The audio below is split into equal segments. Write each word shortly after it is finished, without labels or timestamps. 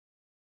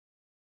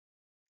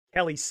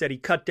Kelly said he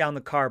cut down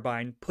the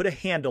carbine, put a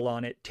handle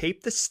on it,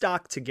 taped the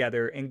stock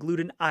together, and glued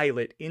an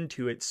eyelet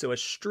into it so a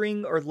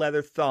string or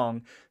leather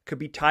thong could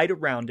be tied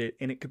around it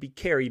and it could be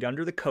carried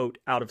under the coat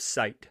out of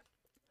sight.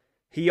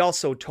 He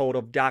also told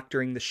of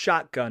doctoring the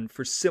shotgun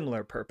for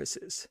similar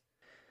purposes.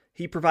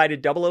 He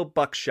provided 00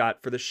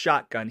 buckshot for the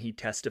shotgun, he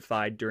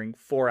testified during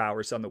 4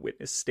 hours on the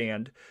witness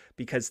stand,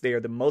 because they are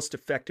the most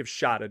effective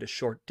shot at a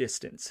short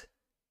distance.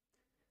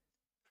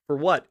 For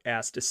what?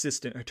 Asked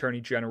Assistant Attorney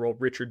General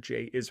Richard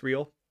J.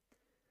 Israel.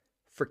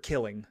 For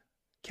killing,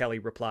 Kelly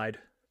replied.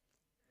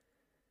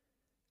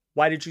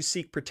 Why did you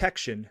seek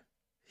protection?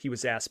 He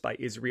was asked by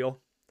Israel.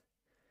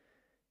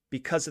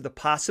 Because of the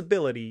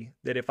possibility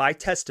that if I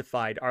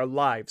testified, our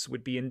lives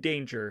would be in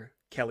danger,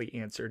 Kelly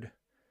answered.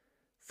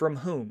 From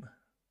whom?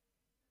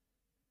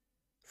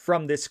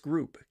 From this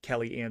group,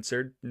 Kelly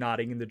answered,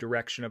 nodding in the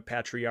direction of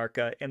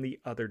Patriarca and the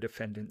other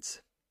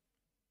defendants.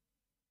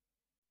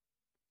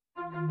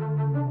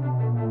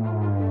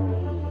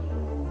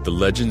 The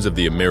legends of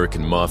the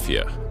American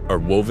Mafia are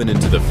woven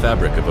into the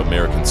fabric of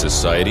American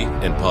society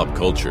and pop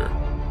culture.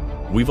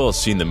 We've all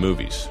seen the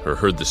movies or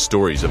heard the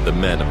stories of the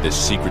men of this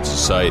secret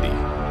society.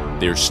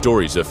 They are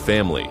stories of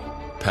family,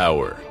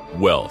 power,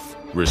 wealth,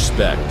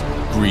 respect,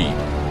 greed,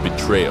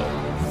 betrayal,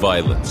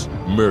 violence,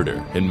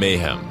 murder, and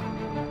mayhem.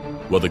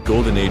 While the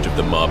golden age of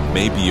the mob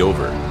may be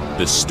over,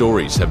 the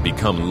stories have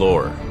become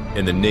lore,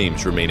 and the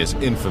names remain as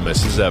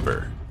infamous as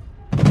ever.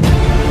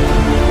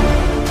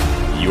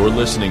 You're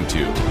listening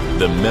to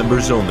the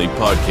Members Only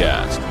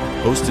Podcast,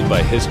 hosted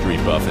by history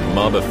buff and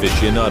mob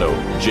aficionado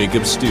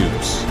Jacob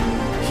Stoops.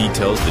 He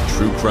tells the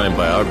true crime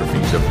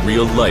biographies of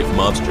real-life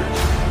mobsters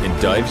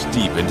and dives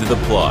deep into the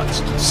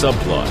plots,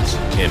 subplots,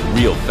 and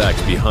real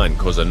facts behind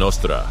Cosa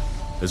Nostra,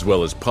 as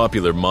well as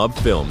popular mob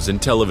films and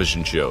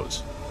television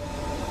shows.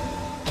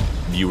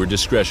 Viewer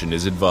discretion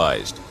is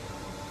advised.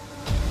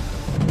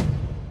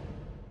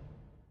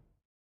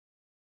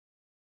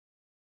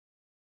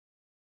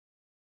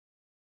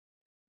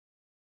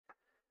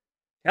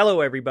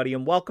 Hello, everybody,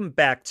 and welcome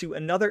back to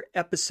another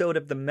episode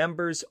of the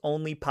Members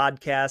Only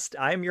Podcast.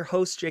 I am your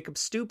host, Jacob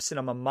Stoops, and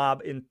I'm a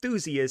mob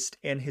enthusiast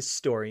and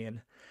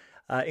historian.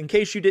 In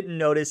case you didn't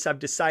notice, I've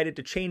decided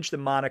to change the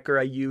moniker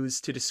I use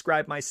to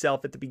describe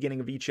myself at the beginning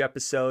of each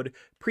episode.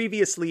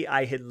 Previously,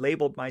 I had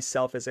labeled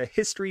myself as a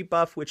history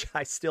buff, which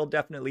I still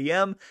definitely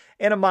am,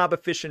 and a mob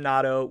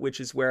aficionado, which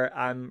is where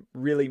I'm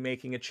really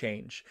making a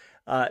change.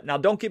 Now,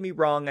 don't get me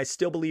wrong, I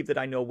still believe that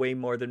I know way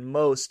more than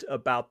most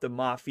about the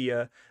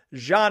Mafia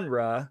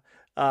genre,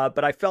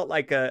 but I felt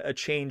like a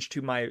change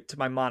to my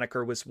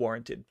moniker was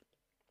warranted.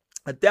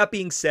 That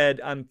being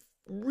said, I'm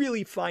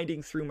really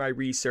finding through my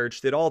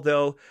research that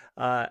although,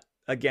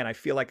 again, I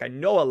feel like I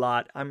know a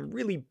lot, I'm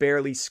really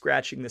barely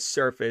scratching the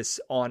surface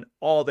on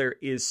all there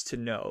is to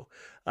know.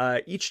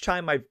 Each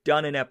time I've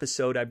done an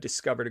episode, I've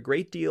discovered a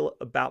great deal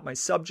about my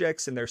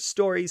subjects and their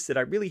stories that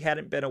I really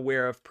hadn't been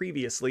aware of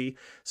previously.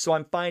 So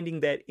I'm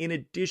finding that in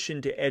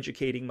addition to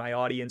educating my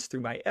audience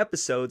through my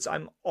episodes,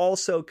 I'm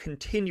also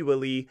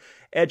continually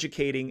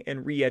educating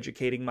and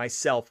re-educating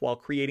myself while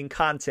creating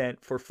content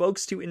for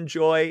folks to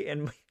enjoy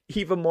and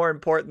even more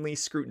importantly,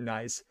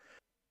 scrutinize.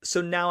 So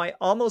now I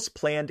almost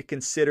plan to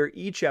consider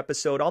each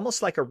episode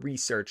almost like a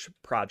research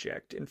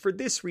project. And for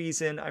this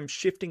reason, I'm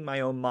shifting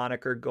my own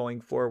moniker going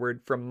forward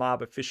from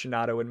mob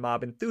aficionado and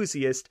mob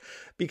enthusiast,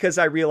 because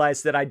I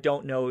realize that I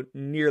don't know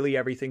nearly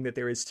everything that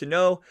there is to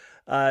know,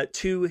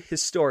 to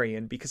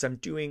historian, because I'm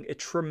doing a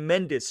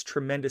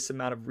tremendous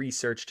amount of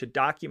research to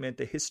document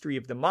the history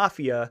of the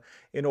Mafia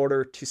in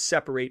order to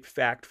separate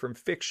fact from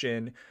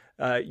fiction,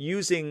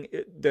 using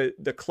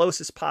the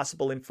closest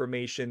possible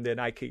information that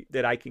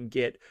I can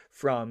get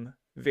from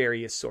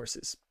various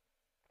sources.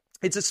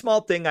 It's a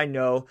small thing, I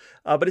know,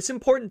 but it's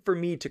important for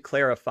me to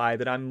clarify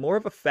that I'm more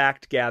of a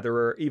fact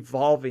gatherer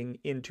evolving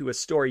into a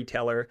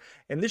storyteller,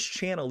 and this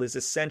channel is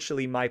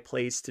essentially my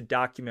place to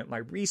document my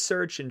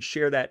research and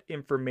share that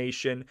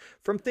information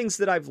from things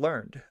that I've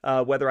learned,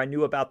 whether I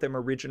knew about them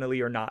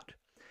originally or not.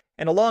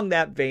 And along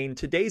that vein,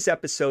 today's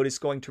episode is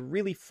going to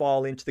really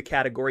fall into the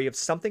category of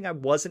something I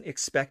wasn't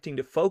expecting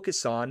to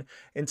focus on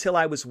until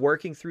I was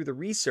working through the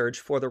research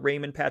for the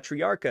Raymond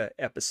Patriarca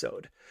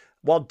episode.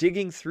 While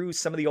digging through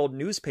some of the old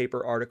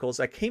newspaper articles,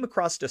 I came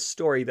across a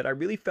story that I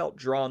really felt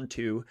drawn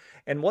to,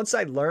 and once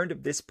I learned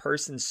of this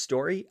person's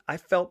story, I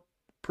felt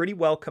pretty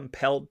well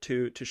compelled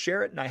to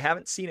share it, and I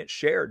haven't seen it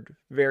shared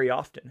very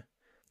often.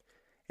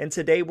 And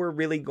today we're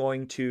really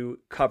going to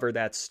cover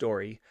that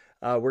story.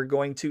 We're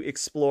going to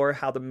explore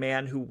how the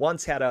man who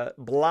once had a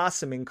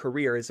blossoming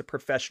career as a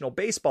professional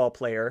baseball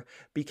player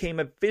became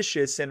a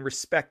vicious and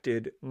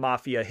respected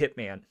mafia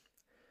hitman.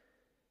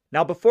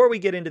 Now, before we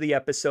get into the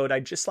episode,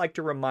 I'd just like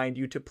to remind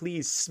you to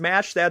please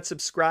smash that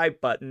subscribe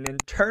button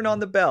and turn on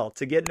the bell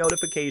to get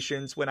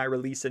notifications when I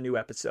release a new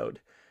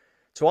episode.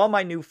 To all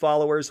my new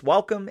followers,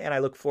 welcome, and I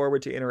look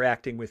forward to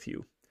interacting with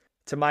you.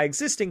 To my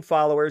existing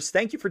followers,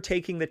 thank you for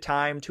taking the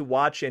time to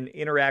watch and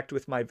interact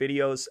with my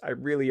videos. I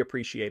really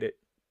appreciate it.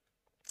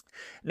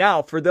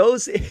 Now, for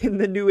those in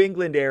the New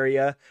England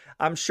area,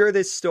 I'm sure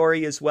this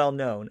story is well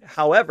known.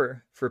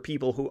 However, for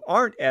people who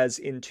aren't as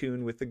in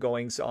tune with the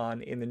goings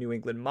on in the New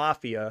England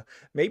Mafia,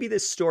 maybe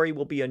this story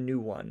will be a new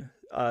one.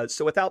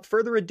 So without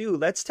further ado,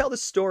 let's tell the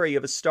story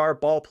of a star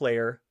ball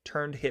player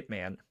turned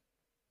hitman.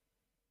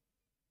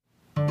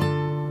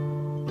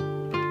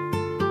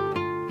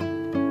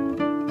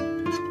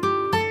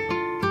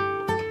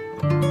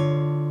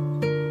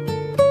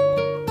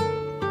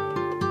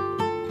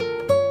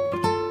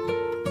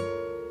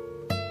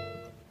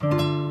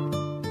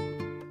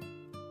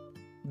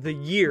 The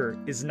year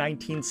is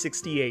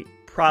 1968,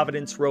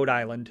 Providence, Rhode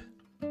Island.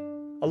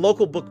 A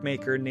local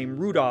bookmaker named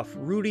Rudolph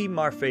Rudy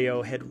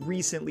Marfeo had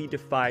recently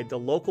defied the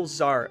local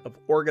czar of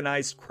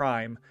organized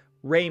crime,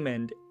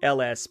 Raymond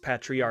L.S.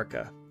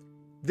 Patriarca.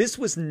 This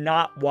was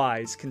not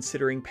wise,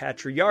 considering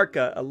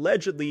Patriarca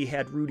allegedly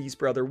had Rudy's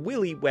brother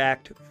Willie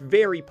whacked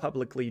very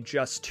publicly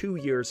just 2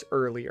 years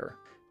earlier.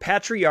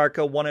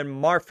 Patriarca wanted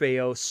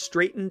Marfeo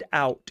straightened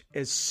out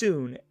as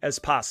soon as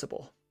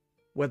possible.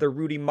 Whether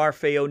Rudy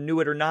Marfeo knew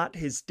it or not,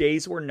 his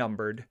days were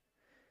numbered.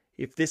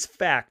 If this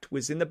fact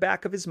was in the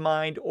back of his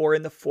mind or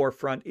in the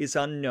forefront is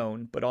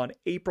unknown, but on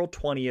April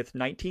 20th,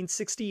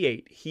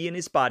 1968, he and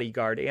his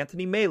bodyguard,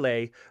 Anthony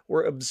Melee,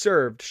 were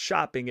observed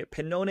shopping at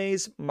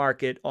Pinone's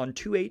Market on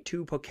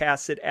 282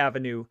 Pocasset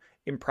Avenue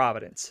in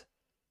Providence.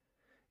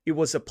 It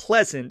was a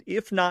pleasant,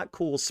 if not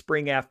cool,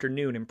 spring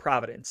afternoon in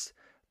Providence.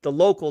 The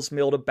locals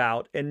milled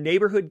about, and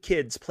neighborhood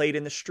kids played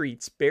in the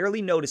streets,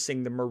 barely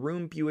noticing the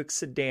maroon Buick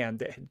sedan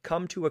that had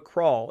come to a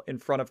crawl in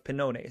front of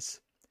Pinone's.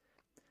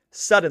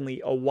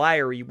 Suddenly, a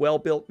wiry,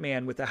 well-built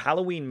man with a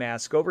Halloween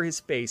mask over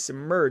his face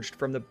emerged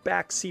from the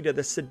back seat of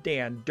the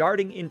sedan,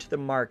 darting into the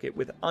market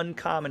with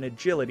uncommon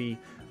agility,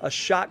 a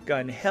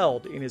shotgun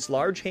held in his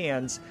large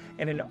hands,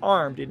 and an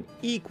armed and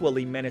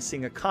equally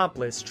menacing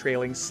accomplice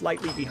trailing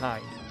slightly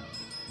behind.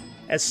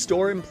 As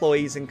store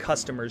employees and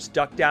customers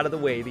ducked out of the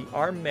way, the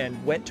armed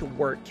men went to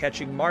work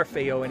catching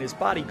Marfeo and his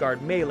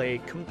bodyguard Melee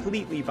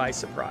completely by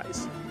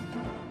surprise.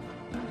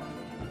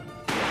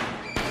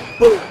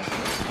 Boom!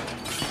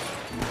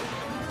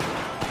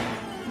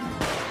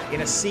 In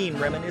a scene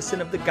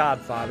reminiscent of The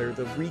Godfather,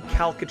 the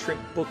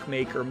recalcitrant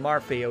bookmaker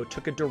Marfeo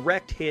took a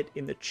direct hit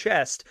in the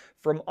chest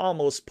from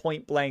almost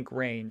point-blank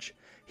range.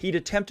 He'd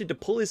attempted to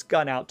pull his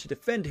gun out to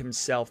defend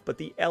himself, but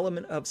the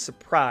element of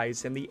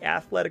surprise and the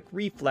athletic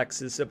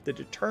reflexes of the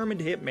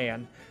determined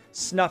hitman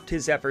snuffed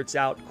his efforts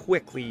out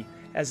quickly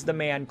as the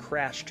man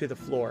crashed to the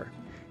floor.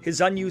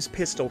 His unused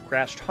pistol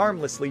crashed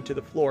harmlessly to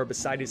the floor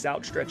beside his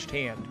outstretched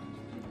hand.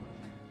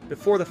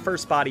 Before the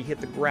first body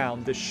hit the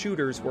ground, the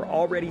shooters were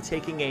already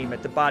taking aim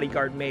at the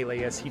bodyguard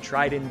Melee as he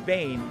tried in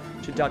vain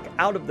to duck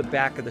out of the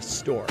back of the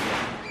store.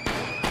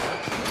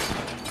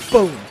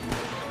 Boom!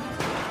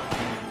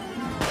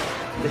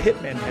 The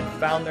hitmen had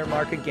found their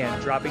mark again,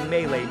 dropping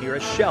Melee near a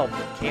shelf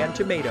of canned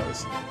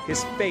tomatoes,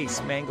 his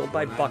face mangled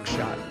by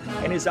buckshot,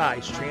 and his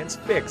eyes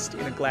transfixed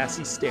in a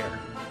glassy stare.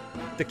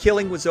 The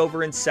killing was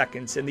over in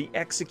seconds, and the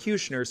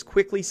executioners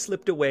quickly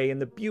slipped away in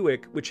the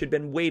Buick which had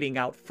been waiting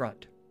out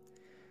front.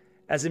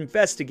 As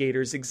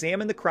investigators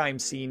examined the crime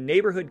scene,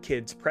 neighborhood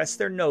kids pressed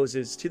their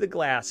noses to the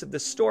glass of the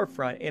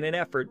storefront in an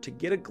effort to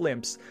get a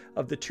glimpse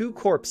of the two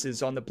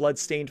corpses on the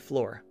blood-stained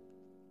floor.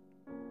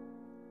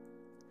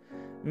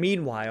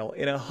 Meanwhile,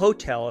 in a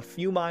hotel a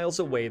few miles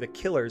away, the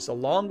killers,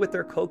 along with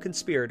their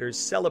co-conspirators,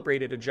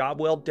 celebrated a job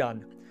well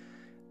done.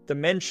 The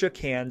men shook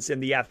hands,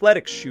 and the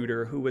athletic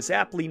shooter, who was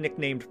aptly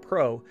nicknamed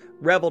Pro,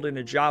 reveled in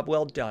a job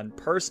well done,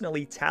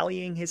 personally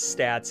tallying his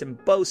stats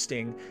and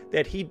boasting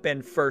that he'd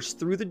been first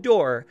through the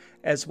door,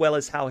 as well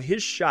as how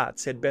his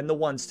shots had been the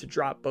ones to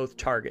drop both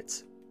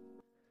targets.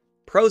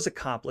 Pro's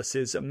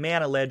accomplices, a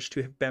man alleged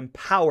to have been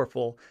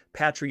powerful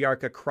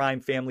Patriarca crime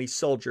family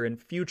soldier and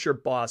future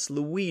boss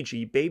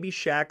Luigi Baby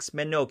Shax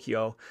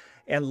Menocchio,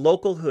 and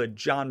local hood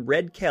John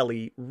Red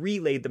Kelly,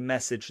 relayed the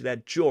message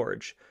that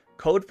George,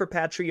 code for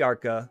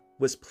Patriarca,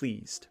 was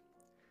pleased.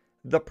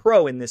 The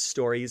Pro in this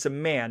story is a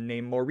man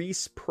named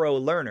Maurice Pro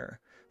Lerner,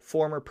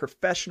 former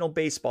professional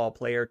baseball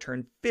player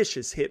turned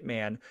vicious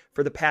hitman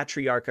for the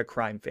Patriarca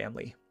crime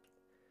family.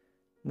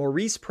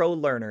 Maurice Pro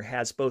Lerner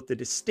has both the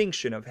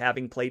distinction of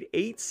having played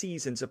 8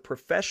 seasons of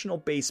professional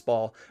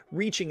baseball,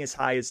 reaching as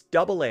high as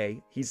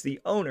Double-A, he's the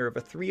owner of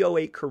a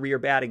 .308 career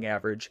batting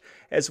average,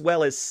 as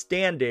well as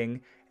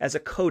standing as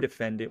a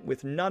co-defendant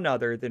with none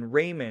other than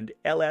Raymond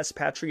L.S.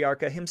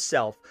 Patriarca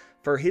himself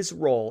for his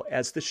role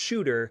as the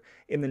shooter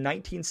in the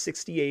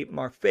 1968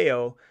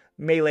 Marfeo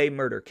Melee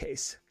murder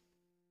case.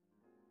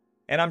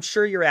 And I'm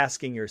sure you're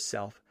asking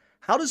yourself,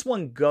 how does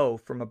one go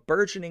from a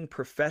burgeoning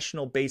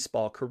professional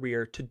baseball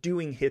career to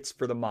doing hits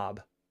for the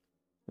mob?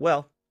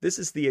 Well, this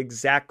is the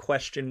exact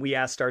question we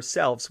asked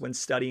ourselves when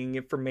studying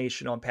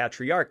information on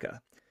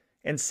Patriarca.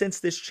 And since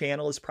this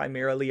channel is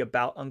primarily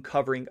about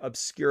uncovering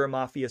obscure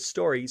mafia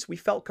stories, we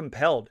felt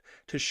compelled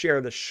to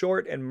share the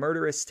short and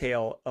murderous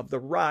tale of the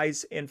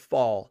rise and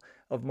fall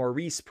of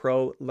Maurice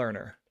Pro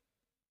Lerner.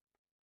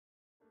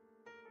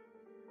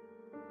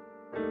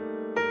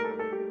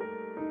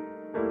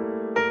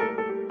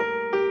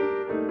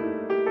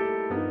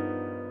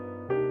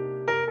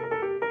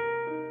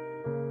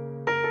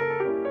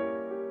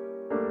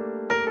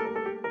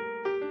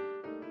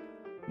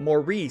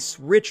 Maurice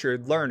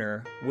Richard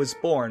Lerner was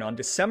born on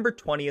December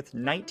 20th,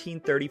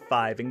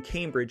 1935 in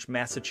Cambridge,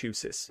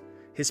 Massachusetts.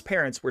 His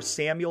parents were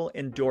Samuel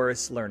and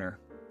Doris Lerner.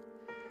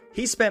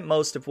 He spent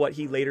most of what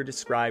he later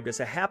described as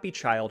a happy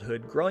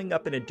childhood growing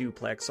up in a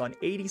duplex on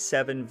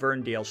 87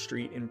 Verndale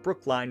Street in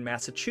Brookline,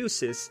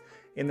 Massachusetts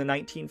in the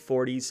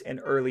 1940s and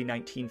early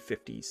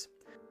 1950s.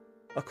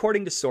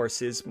 According to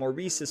sources,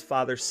 Maurice's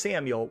father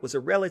Samuel was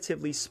a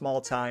relatively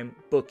small-time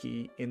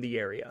bookie in the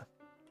area.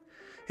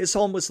 His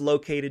home was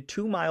located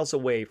 2 miles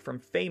away from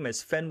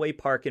famous Fenway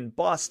Park in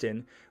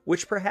Boston,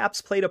 which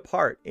perhaps played a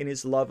part in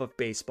his love of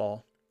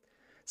baseball.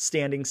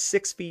 Standing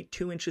 6 feet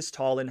 2 inches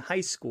tall in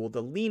high school,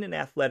 the lean and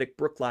athletic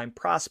Brookline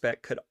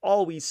prospect could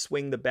always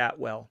swing the bat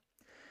well.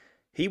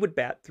 He would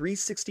bat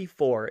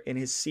 .364 in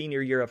his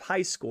senior year of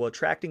high school,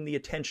 attracting the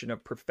attention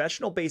of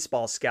professional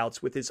baseball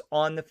scouts with his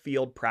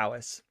on-the-field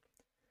prowess.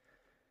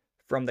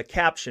 From the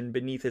caption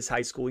beneath his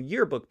high school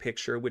yearbook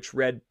picture, which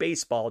read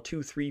Baseball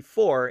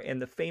 234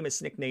 and the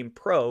famous nickname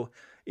Pro,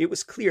 it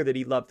was clear that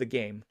he loved the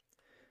game.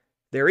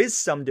 There is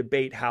some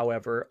debate,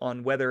 however,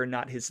 on whether or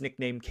not his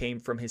nickname came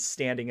from his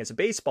standing as a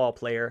baseball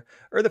player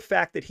or the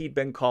fact that he'd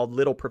been called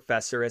Little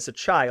Professor as a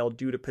child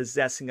due to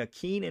possessing a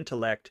keen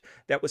intellect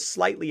that was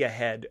slightly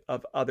ahead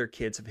of other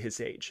kids of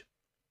his age.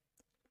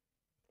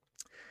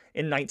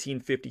 In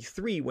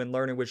 1953, when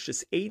Lerner was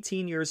just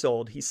 18 years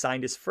old, he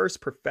signed his first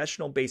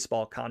professional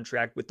baseball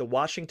contract with the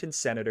Washington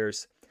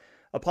Senators.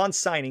 Upon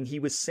signing, he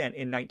was sent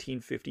in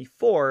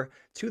 1954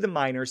 to the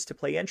minors to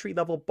play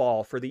entry-level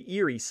ball for the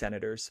Erie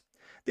Senators.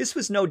 This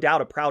was no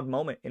doubt a proud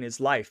moment in his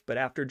life, but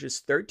after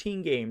just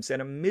 13 games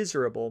and a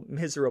miserable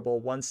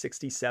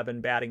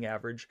 167 batting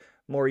average,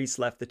 Maurice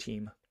left the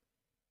team.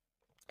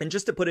 And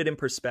just to put it in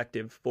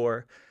perspective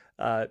for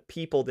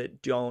people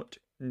that don't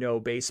know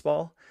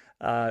baseball,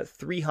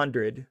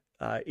 300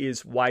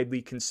 is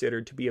widely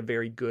considered to be a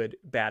very good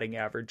batting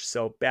average.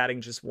 So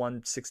batting just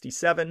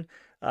 167,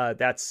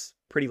 that's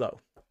pretty low.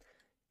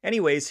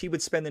 Anyways, he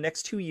would spend the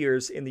next 2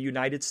 years in the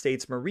United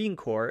States Marine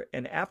Corps,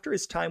 and after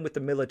his time with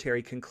the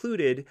military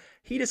concluded,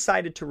 he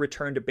decided to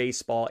return to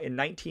baseball in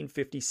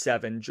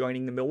 1957,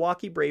 joining the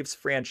Milwaukee Braves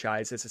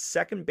franchise as a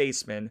second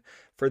baseman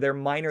for their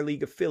minor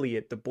league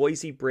affiliate, the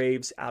Boise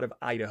Braves out of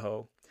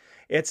Idaho.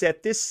 It's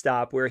at this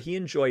stop where he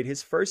enjoyed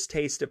his first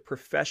taste of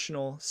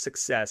professional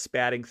success,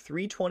 batting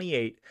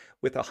 .328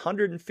 with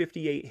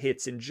 158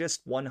 hits in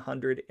just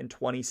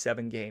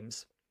 127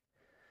 games.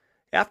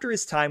 After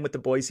his time with the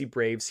Boise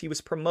Braves, he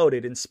was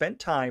promoted and spent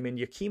time in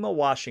Yakima,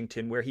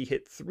 Washington, where he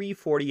hit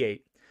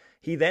 .348.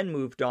 He then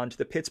moved on to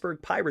the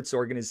Pittsburgh Pirates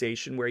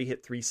organization, where he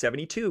hit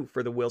 .372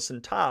 for the Wilson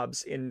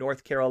Tobbs in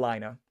North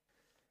Carolina.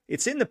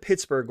 It's in the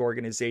Pittsburgh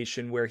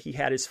organization where he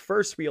had his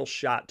first real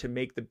shot to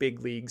make the big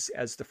leagues,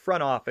 as the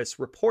front office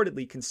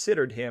reportedly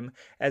considered him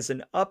as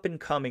an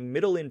up-and-coming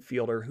middle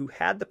infielder who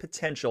had the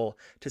potential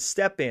to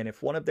step in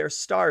if one of their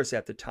stars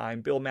at the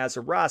time, Bill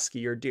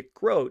Mazeroski or Dick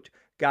Grote,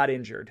 got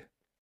injured.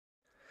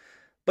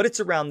 But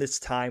it's around this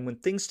time when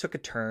things took a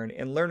turn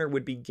and Lerner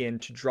would begin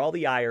to draw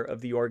the ire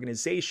of the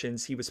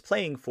organizations he was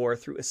playing for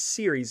through a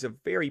series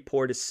of very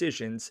poor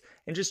decisions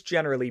and just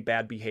generally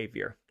bad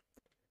behavior.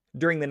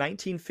 During the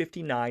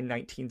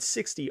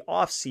 1959-1960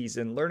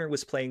 offseason, Lerner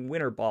was playing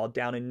winter ball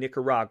down in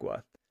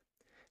Nicaragua.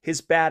 His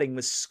batting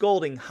was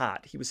scalding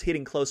hot. He was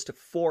hitting close to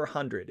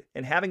 .400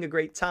 and having a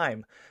great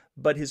time,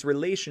 but his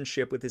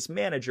relationship with his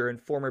manager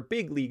and former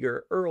big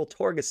leaguer Earl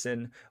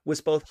Torgeson was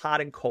both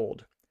hot and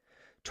cold.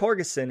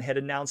 Torgeson had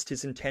announced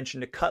his intention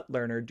to cut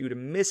Lerner due to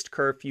missed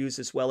curfews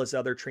as well as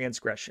other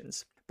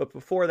transgressions. But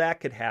before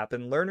that could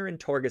happen, Lerner and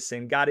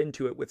Torgeson got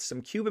into it with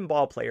some Cuban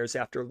ball players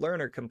after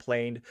Lerner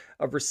complained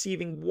of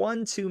receiving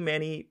one too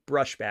many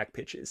brushback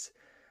pitches.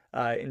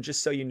 And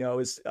just so you know,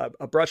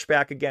 a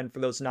brushback, again, for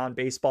those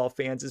non-baseball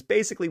fans, is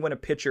basically when a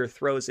pitcher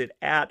throws it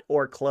at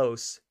or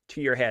close to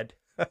your head.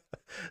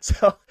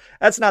 So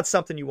that's not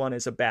something you want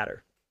as a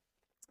batter.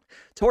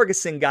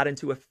 Torgeson got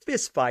into a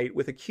fist fight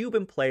with a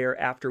Cuban player,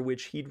 after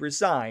which he'd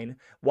resign,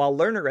 while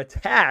Lerner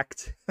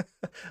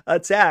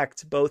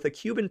attacked both a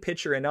Cuban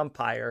pitcher and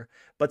umpire,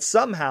 but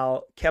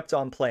somehow kept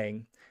on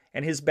playing,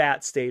 and his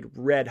bat stayed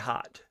red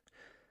hot.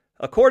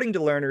 According to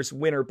Lerner's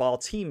winter ball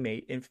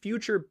teammate and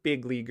future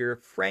big leaguer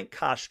Frank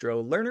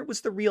Castro, Lerner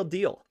was the real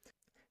deal.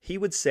 He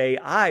would say,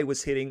 "I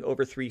was hitting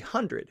over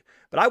 .300,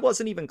 but I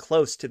wasn't even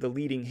close to the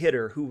leading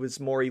hitter, who was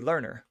Maury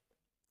Lerner."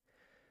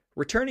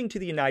 Returning to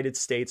the United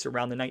States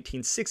around the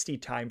 1960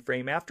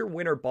 timeframe after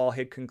winter ball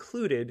had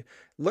concluded,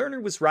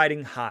 Lerner was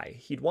riding high.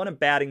 He'd won a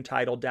batting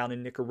title down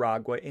in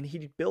Nicaragua, and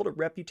he'd built a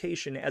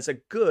reputation as a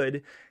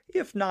good,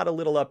 if not a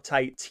little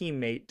uptight,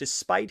 teammate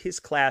despite his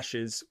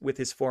clashes with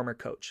his former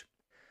coach.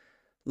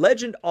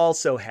 Legend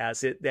also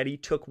has it that he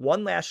took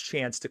one last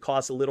chance to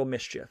cause a little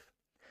mischief.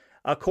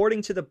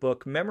 According to the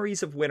book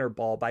Memories of Winter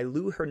Ball by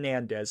Lou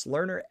Hernandez,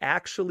 Lerner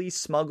actually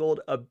smuggled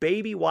a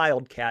baby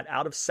wildcat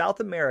out of South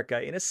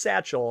America in a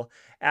satchel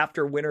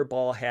after winter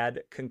ball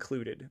had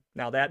concluded.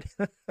 Now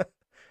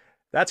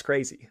that's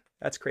crazy.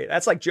 That's crazy.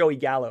 That's like Joey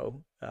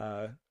Gallo.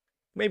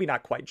 Maybe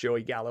not quite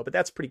Joey Gallo, but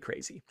that's pretty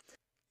crazy.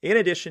 In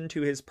addition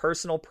to his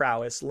personal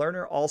prowess,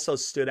 Lerner also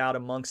stood out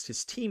amongst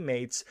his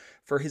teammates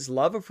for his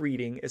love of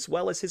reading as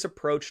well as his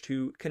approach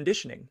to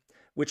conditioning,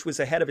 which was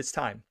ahead of his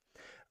time.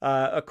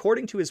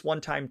 According to his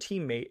one-time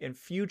teammate and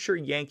future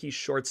Yankees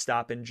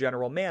shortstop and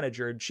general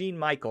manager, Gene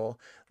Michael,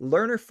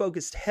 Lerner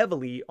focused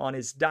heavily on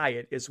his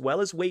diet as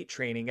well as weight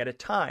training at a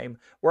time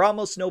where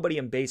almost nobody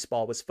in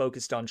baseball was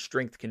focused on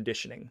strength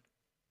conditioning.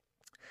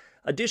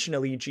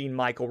 Additionally, Gene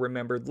Michael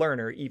remembered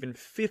Lerner even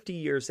 50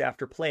 years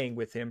after playing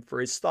with him for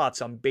his thoughts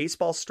on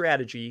baseball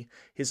strategy,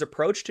 his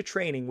approach to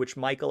training, which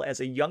Michael as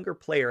a younger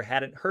player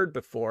hadn't heard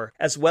before,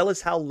 as well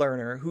as how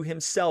Lerner, who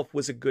himself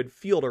was a good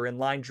fielder and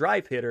line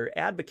drive hitter,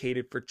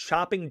 advocated for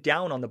chopping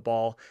down on the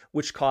ball,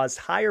 which caused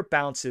higher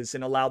bounces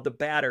and allowed the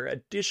batter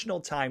additional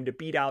time to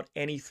beat out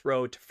any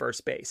throw to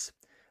first base.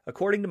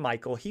 According to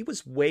Michael, he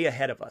was way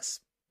ahead of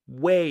us.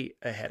 Way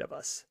ahead of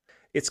us.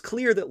 It's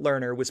clear that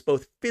Lerner was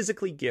both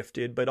physically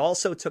gifted but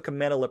also took a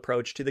mental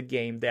approach to the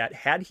game that,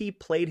 had he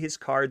played his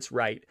cards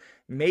right,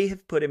 may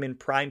have put him in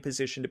prime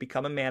position to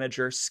become a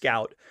manager,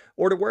 scout,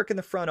 or to work in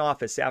the front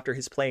office after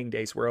his playing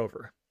days were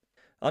over.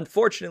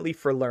 Unfortunately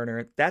for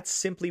Lerner, that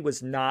simply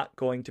was not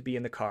going to be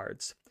in the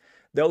cards.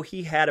 Though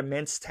he had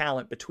immense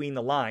talent between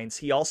the lines,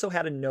 he also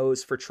had a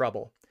nose for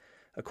trouble.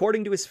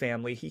 According to his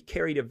family, he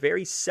carried a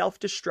very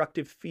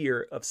self-destructive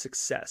fear of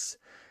success.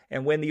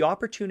 And when the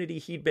opportunity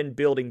he'd been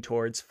building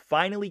towards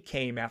finally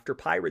came after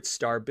Pirates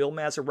star Bill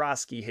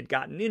Mazeroski had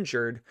gotten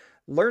injured,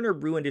 Lerner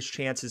ruined his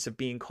chances of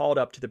being called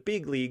up to the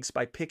big leagues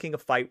by picking a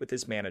fight with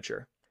his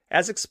manager.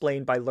 As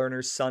explained by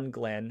Lerner's son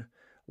Glenn,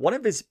 one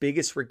of his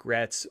biggest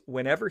regrets,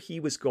 whenever he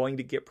was going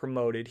to get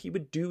promoted, he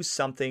would do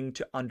something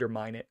to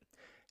undermine it.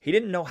 He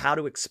didn't know how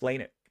to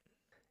explain it.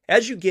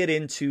 As you get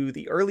into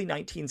the early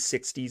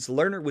 1960s,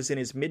 Lerner was in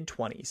his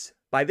mid-20s.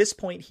 By this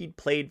point, he'd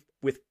played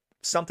with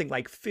something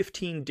like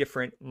 15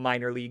 different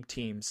minor league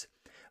teams.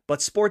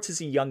 But sports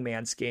is a young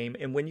man's game,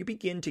 and when you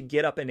begin to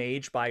get up in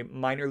age by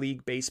minor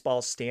league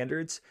baseball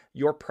standards,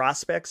 your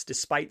prospects,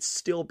 despite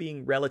still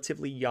being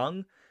relatively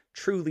young,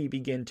 truly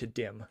begin to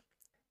dim.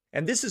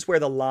 And this is where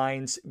the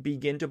lines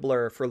begin to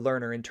blur for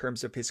Lerner in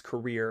terms of his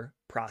career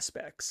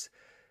prospects.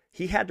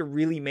 He had to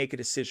really make a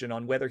decision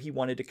on whether he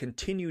wanted to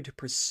continue to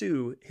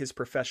pursue his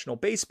professional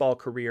baseball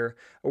career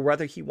or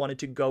whether he wanted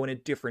to go in a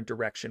different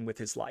direction with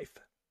his life.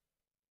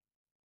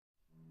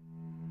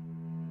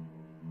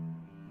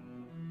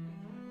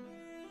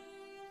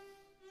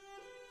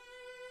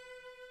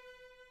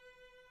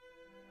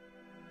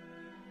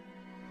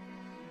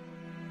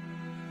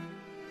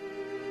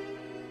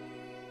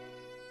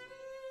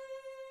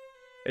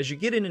 As you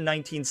get into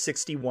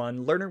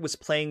 1961, Lerner was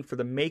playing for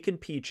the Macon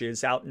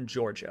Peaches out in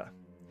Georgia.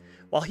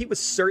 While he was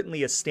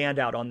certainly a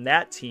standout on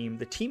that team,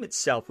 the team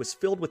itself was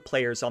filled with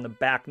players on the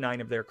back nine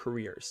of their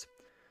careers.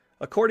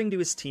 According to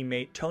his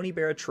teammate, Tony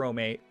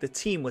Baratrome, the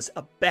team was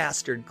a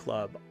bastard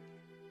club,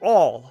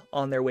 all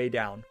on their way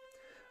down.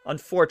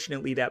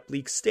 Unfortunately, that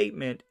bleak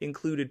statement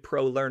included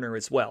pro Lerner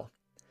as well.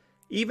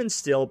 Even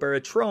still,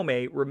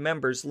 Baratrome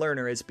remembers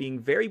Lerner as being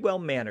very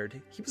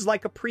well-mannered. He was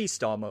like a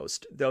priest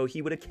almost, though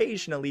he would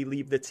occasionally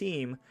leave the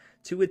team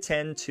to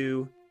attend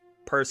to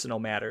personal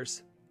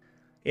matters.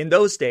 In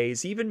those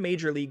days, even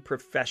Major League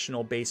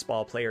professional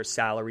baseball players'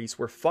 salaries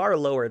were far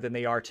lower than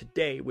they are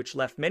today, which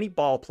left many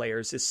ball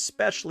players,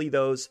 especially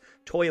those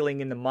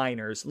toiling in the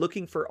minors,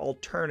 looking for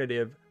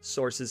alternative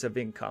sources of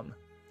income.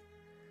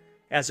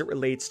 As it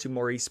relates to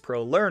Maurice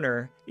Pro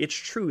Lerner, it's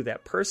true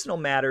that personal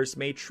matters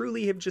may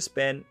truly have just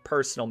been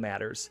personal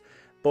matters,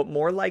 but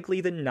more likely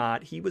than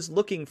not, he was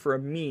looking for a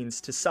means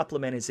to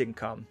supplement his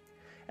income.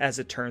 As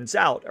it turns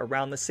out,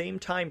 around the same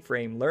time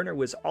frame, Lerner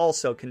was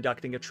also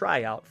conducting a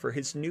tryout for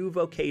his new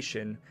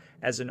vocation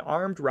as an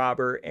armed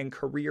robber and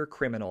career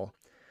criminal,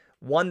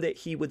 one that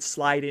he would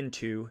slide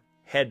into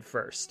head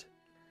first.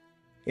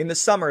 In the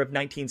summer of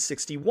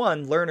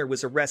 1961, Lerner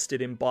was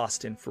arrested in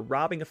Boston for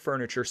robbing a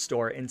furniture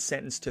store and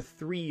sentenced to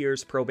 3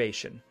 years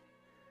probation.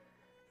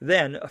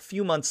 Then, a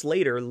few months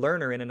later,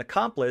 Lerner and an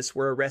accomplice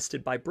were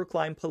arrested by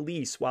Brookline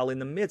police while in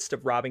the midst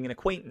of robbing an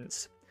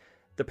acquaintance.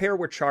 The pair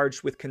were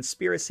charged with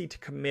conspiracy to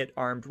commit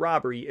armed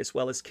robbery as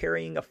well as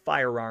carrying a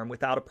firearm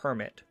without a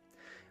permit.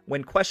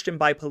 When questioned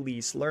by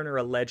police, Lerner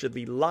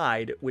allegedly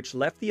lied, which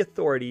left the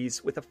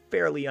authorities with a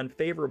fairly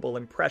unfavorable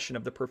impression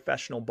of the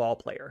professional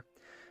ballplayer.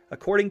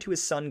 According to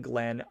his son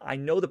Glenn, I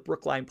know the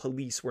Brookline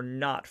police were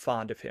not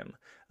fond of him.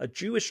 A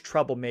Jewish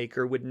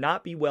troublemaker would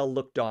not be well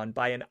looked on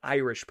by an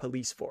Irish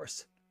police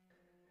force.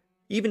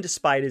 Even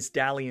despite his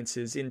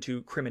dalliances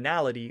into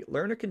criminality,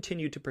 Lerner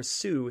continued to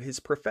pursue his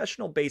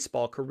professional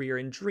baseball career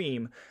and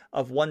dream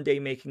of one day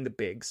making the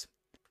bigs.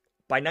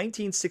 By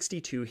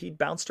 1962, he'd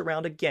bounced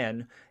around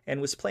again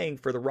and was playing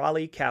for the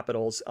Raleigh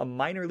Capitals, a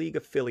minor league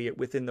affiliate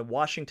within the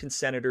Washington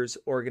Senators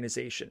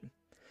organization.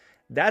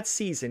 That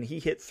season, he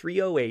hit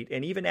 .308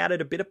 and even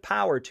added a bit of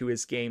power to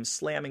his game,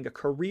 slamming a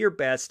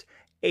career-best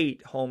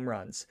 8 home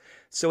runs.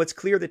 So it's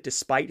clear that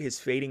despite his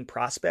fading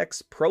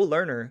prospects, Pro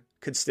Lerner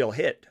could still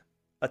hit.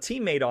 A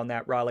teammate on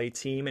that Raleigh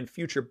team and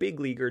future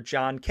big leaguer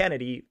John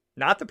Kennedy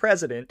not the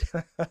president,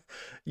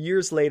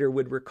 years later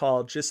would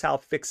recall just how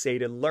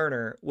fixated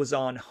Lerner was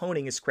on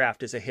honing his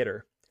craft as a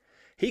hitter.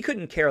 He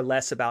couldn't care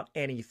less about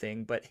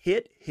anything but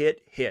hit,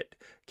 hit, hit,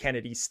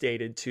 Kennedy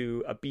stated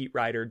to a beat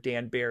writer,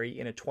 Dan Barry,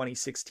 in a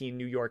 2016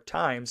 New York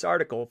Times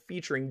article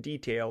featuring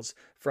details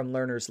from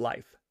Lerner's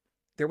life.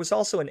 There was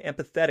also an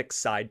empathetic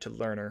side to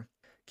Lerner.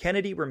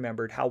 Kennedy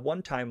remembered how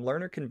one time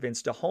Lerner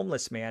convinced a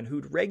homeless man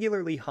who'd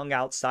regularly hung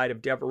outside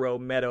of Devereaux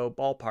Meadow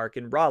Ballpark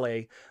in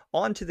Raleigh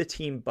onto the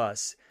team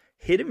bus,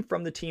 hid him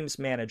from the team's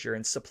manager,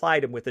 and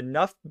supplied him with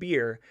enough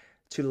beer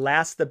to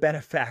last the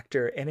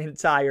benefactor an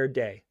entire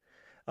day.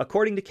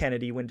 According to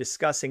Kennedy, when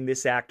discussing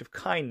this act of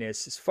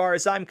kindness, as far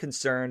as I'm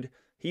concerned,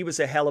 he was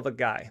a hell of a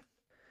guy.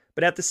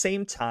 But at the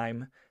same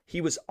time, he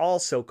was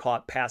also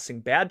caught passing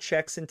bad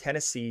checks in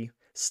Tennessee,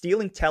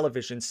 stealing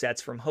television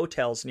sets from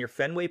hotels near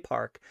Fenway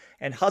Park,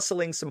 and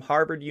hustling some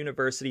Harvard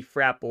University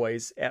frat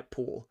boys at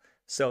pool.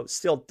 So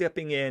still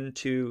dipping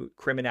into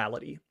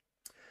criminality.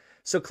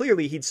 So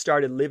clearly he'd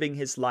started living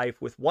his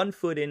life with one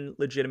foot in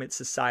legitimate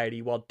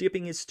society while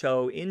dipping his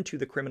toe into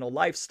the criminal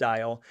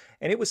lifestyle,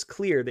 and it was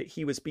clear that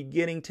he was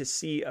beginning to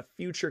see a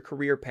future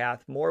career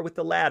path more with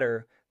the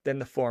latter than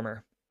the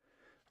former.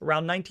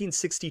 Around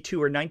 1962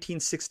 or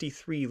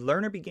 1963,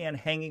 Lerner began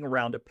hanging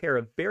around a pair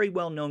of very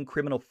well-known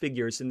criminal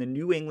figures in the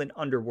New England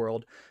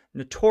underworld,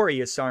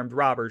 notorious armed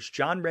robbers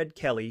John Red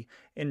Kelly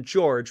and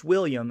George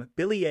William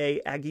Billy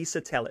A.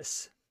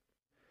 Agisatelis.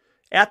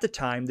 At the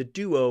time, the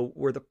duo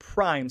were the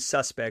prime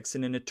suspects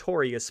in a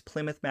notorious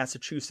Plymouth,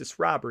 Massachusetts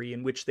robbery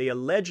in which they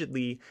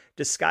allegedly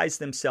disguised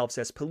themselves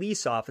as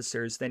police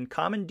officers, then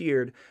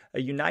commandeered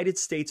a United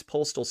States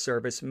Postal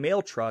Service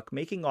mail truck,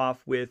 making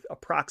off with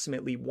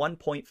approximately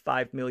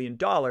 $1.5 million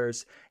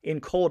in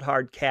cold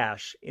hard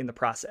cash in the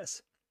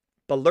process.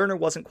 But Lerner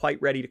wasn't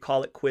quite ready to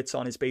call it quits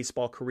on his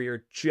baseball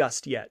career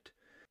just yet.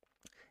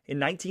 In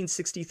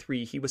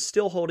 1963, he was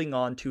still holding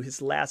on to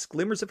his last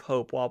glimmers of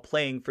hope while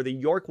playing for the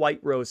York White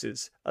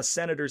Roses, a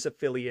Senators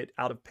affiliate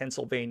out of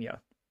Pennsylvania.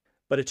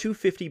 But a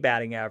 .250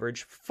 batting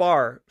average,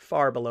 far,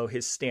 far below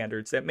his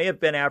standards, that may have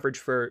been average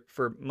for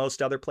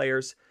most other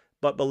players,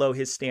 but below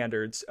his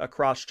standards,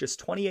 across just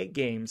 28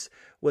 games,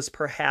 was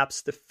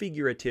perhaps the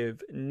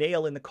figurative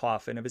nail in the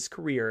coffin of his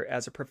career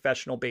as a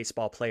professional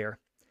baseball player.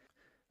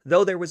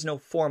 Though there was no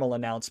formal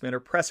announcement or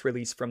press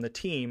release from the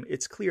team,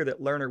 it's clear that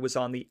Lerner was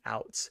on the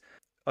outs.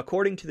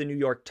 According to the New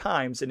York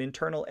Times, an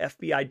internal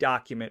FBI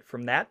document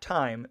from that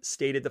time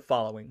stated the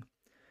following: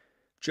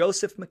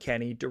 Joseph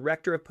McKenney,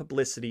 Director of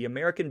Publicity,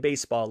 American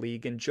Baseball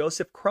League, and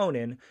Joseph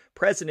Cronin,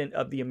 President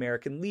of the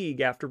American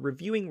League, after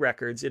reviewing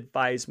records,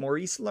 advised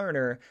Maurice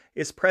Lerner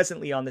is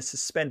presently on the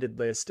suspended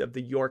list of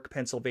the York,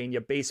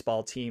 Pennsylvania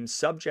baseball team,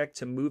 subject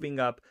to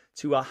moving up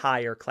to a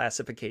higher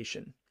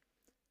classification.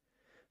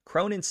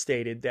 Cronin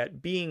stated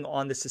that being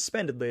on the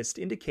suspended list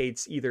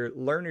indicates either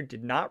Lerner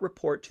did not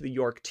report to the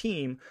York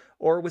team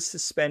or was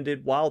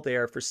suspended while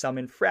there for some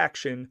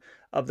infraction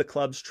of the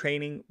club's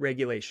training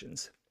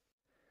regulations.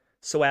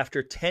 So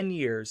after 10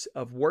 years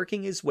of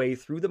working his way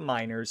through the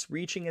minors,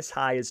 reaching as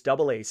high as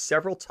AA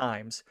several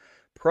times,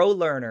 Pro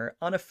Lerner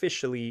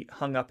unofficially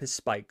hung up his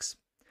spikes.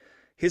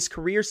 His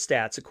career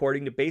stats,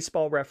 according to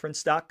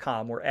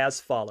BaseballReference.com, were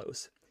as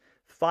follows: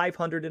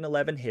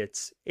 511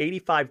 hits,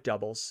 85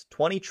 doubles,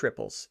 20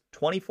 triples,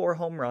 24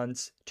 home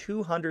runs,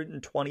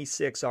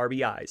 226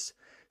 RBIs,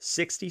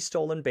 60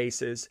 stolen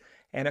bases,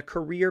 and a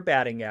career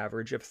batting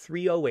average of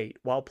 .308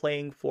 while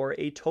playing for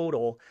a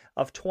total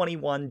of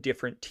 21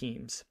 different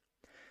teams.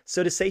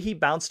 So to say he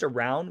bounced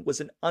around was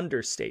an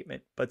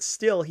understatement, but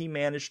still he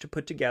managed to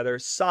put together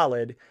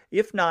solid,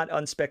 if not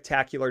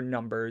unspectacular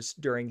numbers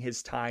during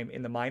his time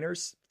in the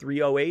minors.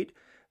 .308,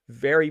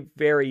 very,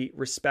 very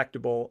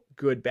respectable,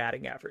 good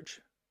batting average.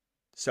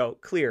 So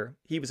clear,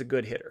 he was a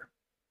good hitter.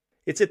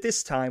 It's at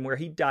this time where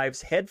he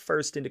dives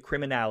headfirst into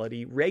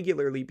criminality,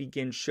 regularly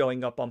begins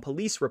showing up on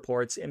police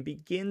reports, and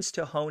begins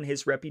to hone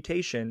his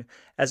reputation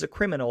as a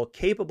criminal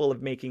capable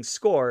of making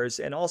scores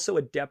and also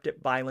adept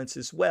at violence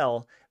as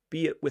well,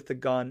 be it with a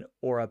gun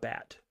or a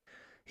bat.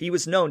 He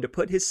was known to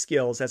put his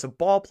skills as a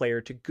ball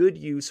player to good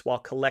use while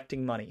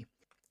collecting money.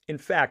 In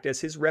fact,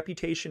 as his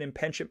reputation and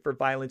penchant for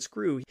violence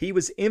grew, he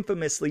was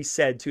infamously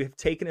said to have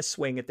taken a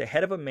swing at the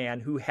head of a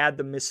man who had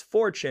the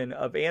misfortune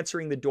of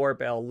answering the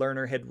doorbell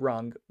Lerner had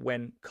rung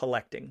when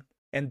collecting.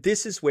 And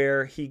this is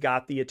where he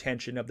got the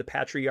attention of the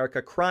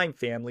Patriarca crime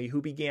family,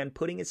 who began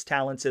putting his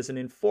talents as an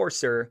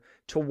enforcer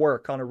to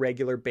work on a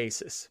regular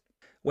basis.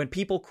 When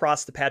people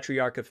crossed the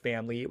Patriarca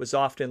family, it was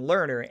often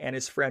Lerner and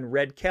his friend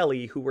Red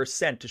Kelly who were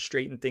sent to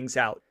straighten things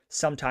out.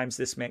 Sometimes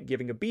this meant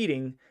giving a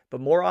beating,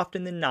 but more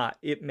often than not,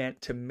 it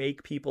meant to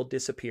make people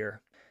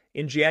disappear.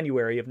 In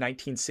January of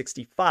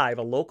 1965,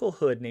 a local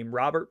hood named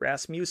Robert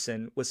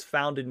Rasmussen was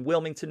found in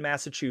Wilmington,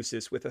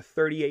 Massachusetts, with a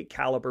 .38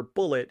 caliber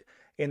bullet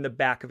in the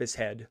back of his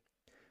head.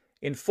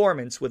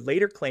 Informants would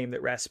later claim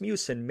that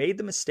Rasmussen made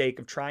the mistake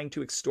of trying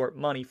to extort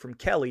money from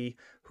Kelly,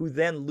 who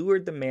then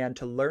lured the man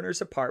to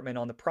Lerner's apartment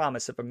on the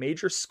promise of a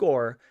major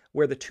score,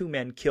 where the two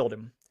men killed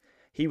him.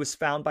 He was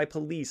found by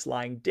police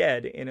lying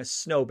dead in a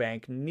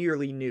snowbank,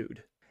 nearly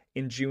nude.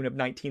 In June of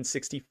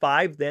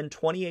 1965, then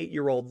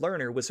 28-year-old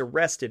Lerner was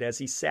arrested as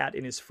he sat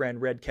in his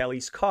friend Red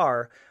Kelly's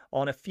car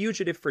on a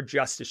fugitive for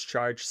justice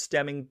charge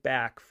stemming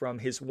back from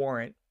his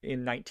warrant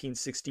in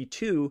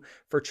 1962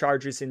 for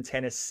charges in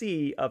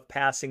Tennessee of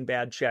passing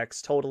bad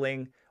checks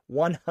totaling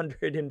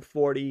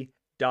 $140.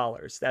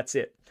 That's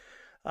it.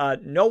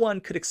 No one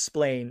could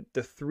explain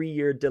the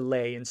 3-year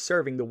delay in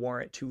serving the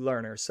warrant to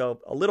Lerner,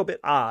 so a little bit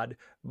odd,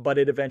 but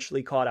it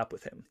eventually caught up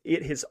with him.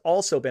 It has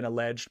also been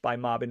alleged by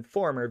mob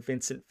informer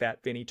Vincent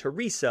Fat Vinny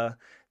Teresa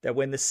that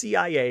when the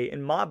CIA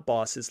and mob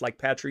bosses like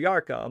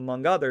Patriarca,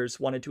 among others,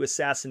 wanted to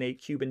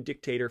assassinate Cuban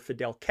dictator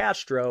Fidel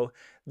Castro,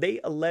 they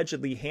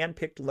allegedly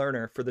handpicked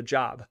Lerner for the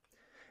job.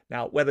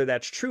 Now, whether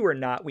that's true or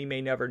not, we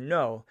may never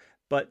know.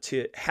 But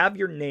to have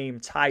your name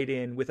tied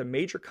in with a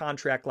major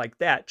contract like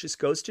that just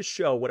goes to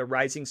show what a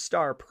rising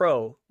star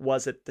pro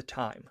was at the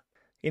time.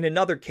 In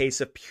another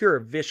case of pure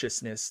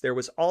viciousness, there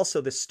was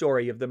also the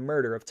story of the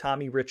murder of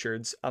Tommy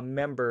Richards, a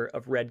member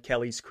of Red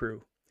Kelly's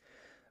crew.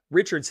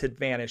 Richards had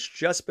vanished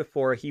just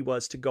before he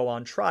was to go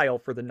on trial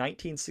for the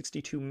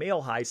 1962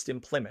 mail heist in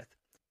Plymouth.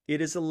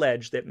 It is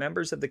alleged that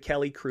members of the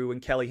Kelly crew and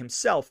Kelly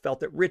himself felt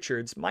that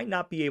Richards might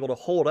not be able to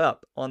hold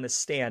up on the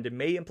stand and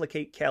may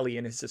implicate Kelly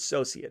and his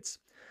associates.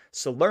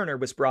 So Lerner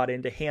was brought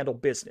in to handle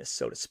business,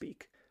 so to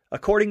speak.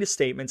 According to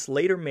statements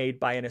later made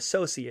by an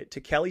associate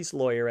to Kelly's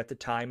lawyer at the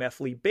time,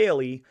 F. Lee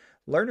Bailey,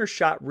 Lerner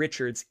shot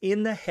Richards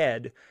in the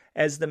head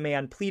as the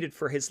man pleaded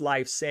for his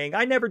life, saying,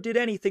 "I never did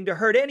anything to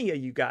hurt any of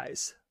you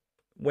guys."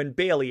 When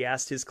Bailey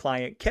asked his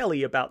client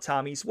Kelly about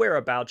Tommy's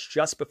whereabouts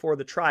just before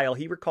the trial,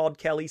 he recalled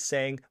Kelly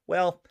saying,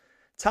 "Well,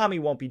 Tommy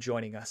won't be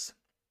joining us."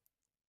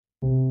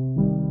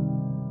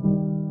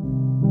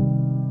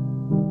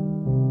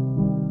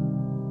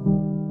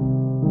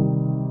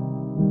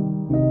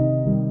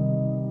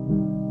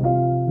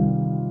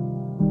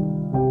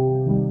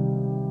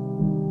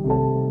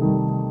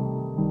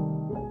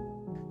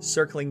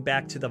 Circling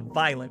back to the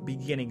violent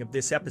beginning of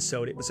this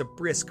episode, it was a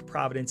brisk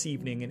Providence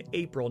evening in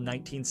April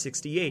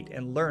 1968,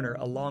 and Lerner,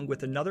 along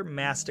with another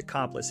masked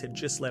accomplice, had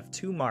just left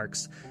two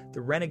marks, the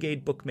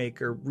renegade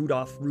bookmaker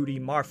Rudolph Rudy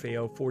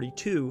Marfeo,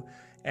 42,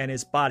 and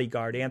his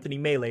bodyguard Anthony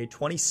Melee,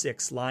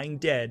 26, lying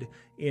dead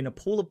in a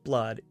pool of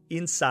blood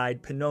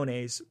inside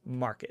Pinone's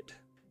market.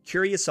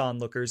 Curious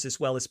onlookers, as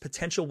well as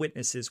potential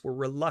witnesses, were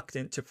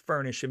reluctant to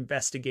furnish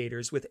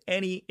investigators with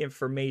any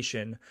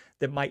information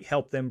that might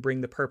help them bring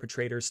the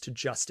perpetrators to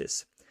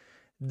justice.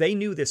 They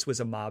knew this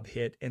was a mob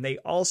hit, and they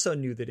also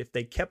knew that if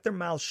they kept their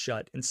mouths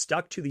shut and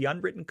stuck to the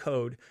unwritten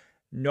code,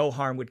 no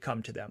harm would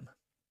come to them.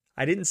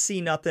 "I didn't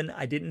see nothing,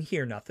 I didn't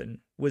hear nothing,"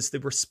 was the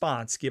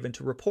response given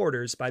to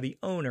reporters by the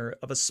owner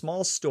of a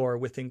small store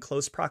within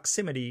close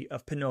proximity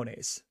of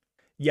Pinone's.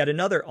 Yet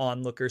another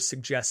onlooker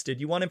suggested,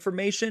 "You want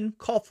information?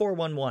 Call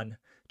 411,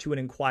 to an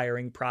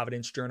inquiring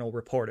Providence Journal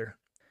reporter.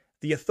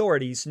 The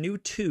authorities knew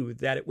too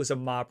that it was a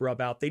mob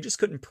rub-out, they just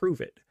couldn't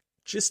prove it.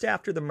 Just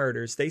after the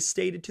murders, they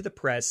stated to the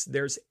press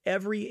there's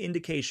every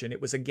indication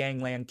it was a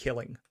gangland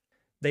killing.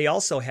 They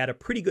also had a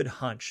pretty good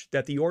hunch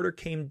that the order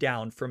came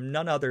down from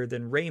none other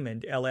than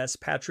Raymond L.S.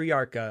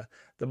 Patriarca,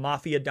 the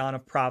Mafia Don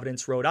of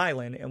Providence, Rhode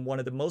Island, and one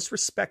of the most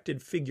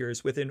respected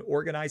figures within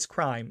organized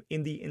crime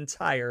in the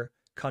entire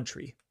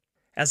country.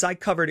 As I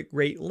covered at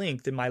great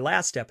length in my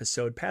last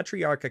episode,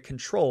 Patriarca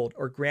controlled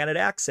or granted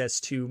access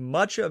to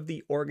much of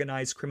the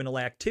organized criminal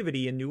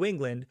activity in New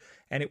England,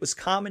 and it was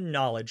common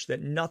knowledge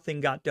that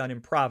nothing got done in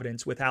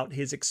Providence without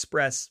his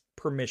express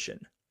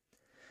permission.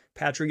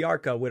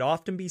 Patriarca would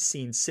often be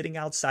seen sitting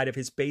outside of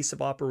his base of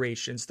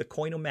operations, the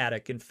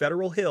Coinomatic in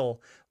Federal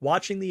Hill,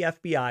 watching the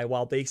FBI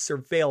while they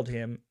surveilled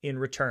him in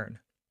return.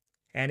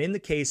 And in the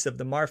case of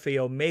the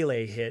Marfeo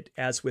Melee hit,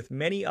 as with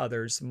many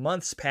others,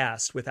 months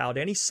passed without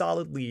any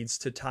solid leads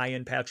to tie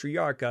in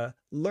Patriarca,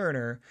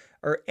 Lerner,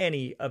 or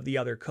any of the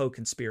other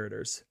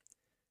co-conspirators.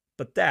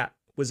 But that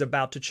was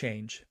about to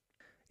change.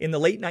 In the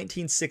late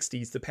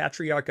 1960s, the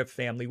Patriarca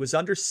family was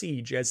under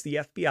siege as the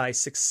FBI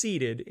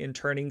succeeded in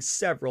turning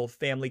several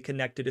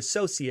family-connected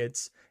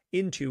associates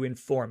into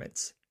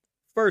informants.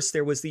 First,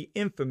 there was the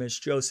infamous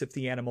Joseph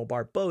the Animal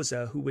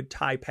Barboza, who would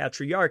tie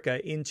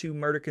Patriarca into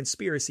murder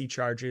conspiracy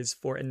charges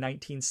for a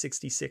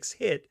 1966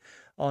 hit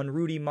on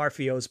Rudy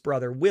Marfeo's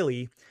brother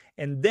Willie,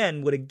 and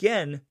then would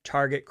again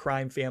target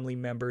crime family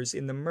members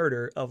in the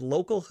murder of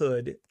local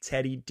hood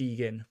Teddy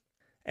Deegan.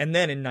 And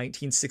then in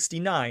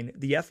 1969,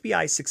 the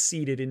FBI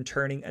succeeded in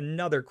turning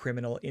another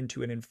criminal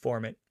into an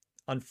informant.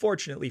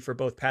 Unfortunately for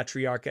both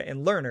Patriarca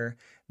and Lerner,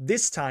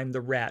 this time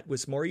the rat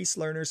was Maurice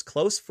Lerner's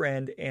close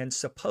friend and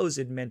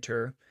supposed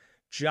mentor,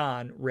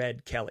 John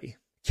Red Kelly.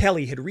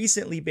 Kelly had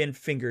recently been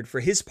fingered for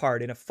his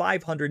part in a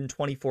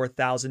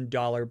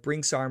 $524,000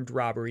 Brinks-armed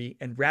robbery,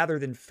 and rather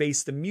than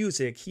face the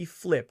music, he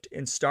flipped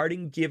and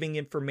started giving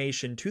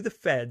information to the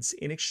feds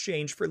in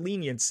exchange for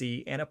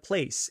leniency and a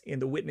place in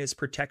the Witness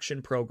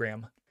Protection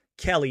Program.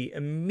 Kelly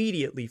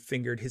immediately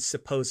fingered his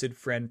supposed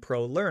friend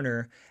Pro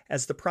Lerner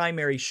as the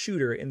primary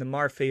shooter in the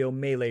Mafia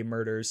melee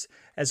murders,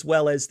 as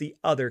well as the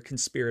other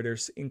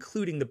conspirators,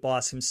 including the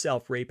boss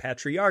himself, Ray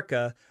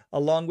Patriarca,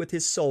 along with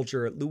his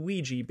soldier,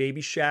 Luigi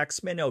Baby Shax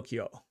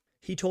Minocchio.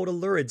 He told a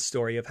lurid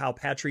story of how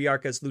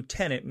Patriarca's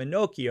lieutenant,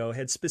 Minocchio,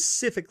 had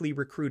specifically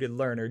recruited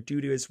Lerner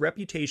due to his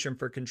reputation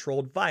for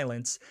controlled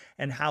violence,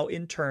 and how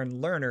in turn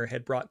Lerner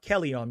had brought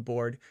Kelly on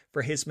board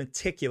for his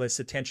meticulous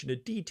attention to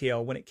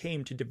detail when it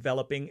came to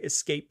developing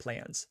escape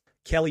plans.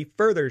 Kelly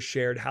further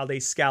shared how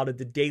they scouted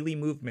the daily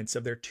movements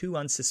of their two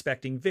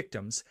unsuspecting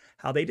victims,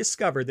 how they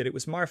discovered that it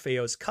was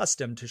Mafia's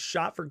custom to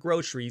shop for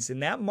groceries in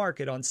that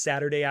market on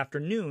Saturday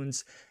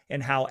afternoons,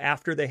 and how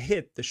after the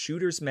hit, the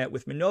shooters met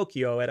with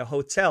Minocchio at a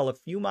hotel a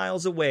few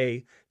miles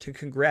away to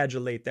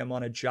congratulate them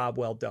on a job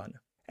well done.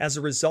 As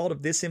a result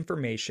of this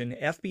information,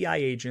 FBI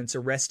agents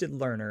arrested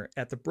Lerner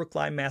at the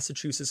Brookline,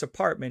 Massachusetts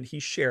apartment he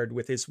shared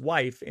with his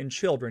wife and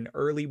children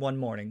early one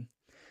morning.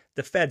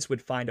 The feds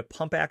would find a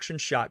pump-action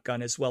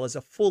shotgun as well as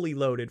a fully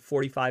loaded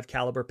 .45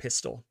 caliber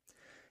pistol.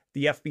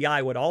 The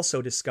FBI would also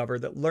discover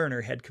that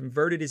Lerner had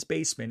converted his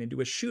basement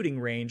into a shooting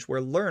range where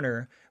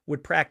Lerner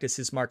would practice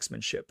his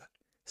marksmanship.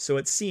 So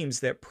it seems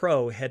that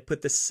Pro had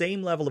put the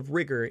same level of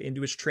rigor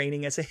into his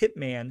training as a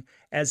hitman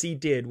as he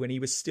did when he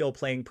was still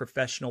playing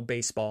professional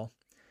baseball,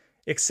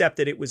 except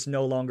that it was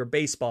no longer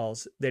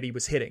baseballs that he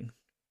was hitting.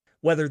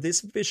 Whether this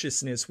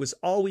viciousness was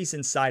always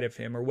inside of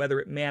him or whether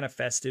it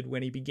manifested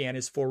when he began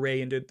his foray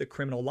into the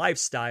criminal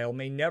lifestyle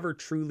may never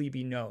truly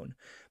be known.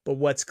 But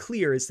what's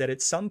clear is that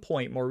at some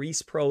point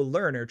Maurice Pro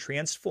Lerner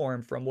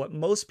transformed from what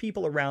most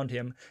people around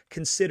him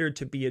considered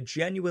to be a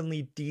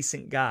genuinely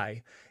decent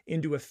guy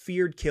into a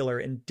feared killer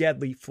and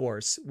deadly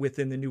force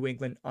within the New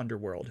England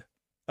underworld.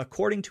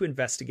 According to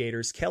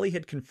investigators, Kelly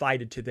had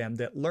confided to them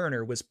that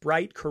Lerner was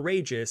bright,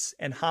 courageous,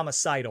 and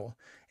homicidal,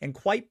 and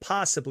quite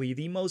possibly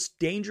the most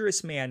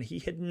dangerous man he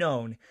had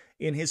known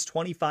in his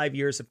 25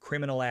 years of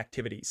criminal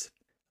activities.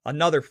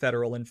 Another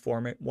federal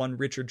informant, one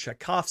Richard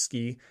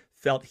Tchaikovsky,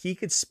 felt he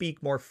could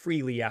speak more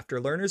freely after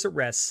Lerner's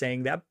arrest,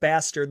 saying that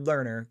bastard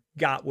Lerner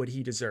got what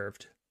he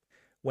deserved.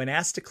 When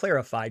asked to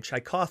clarify,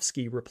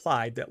 Tchaikovsky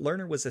replied that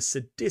Lerner was a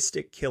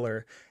sadistic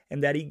killer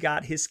and that he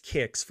got his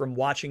kicks from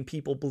watching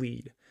people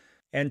bleed,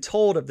 and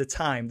told of the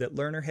time that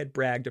Lerner had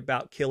bragged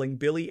about killing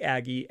Billy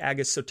Aggie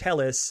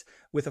Agasotelis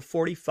with a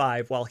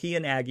 .45 while he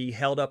and Aggie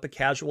held up a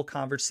casual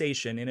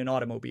conversation in an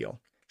automobile.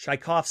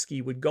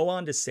 Tchaikovsky would go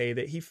on to say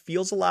that he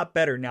feels a lot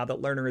better now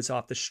that Lerner is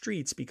off the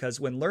streets because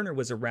when Lerner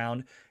was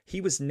around,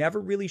 he was never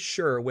really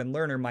sure when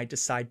Lerner might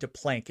decide to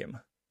plank him.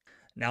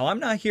 Now, I'm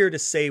not here to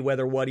say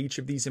whether what each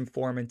of these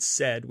informants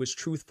said was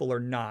truthful or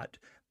not,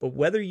 but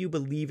whether you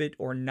believe it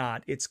or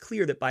not, it's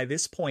clear that by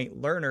this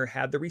point, Lerner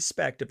had the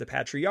respect of the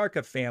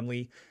Patriarca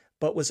family,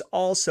 but was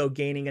also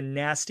gaining a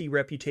nasty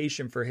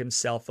reputation for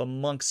himself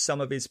amongst some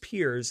of his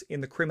peers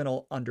in the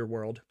criminal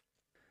underworld.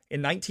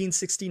 In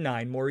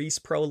 1969, Maurice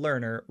Pro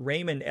Lerner,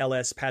 Raymond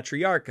L.S.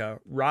 Patriarca,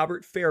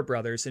 Robert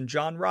Fairbrothers, and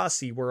John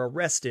Rossi were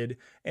arrested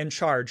and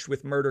charged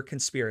with murder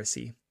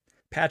conspiracy.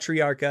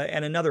 Patriarca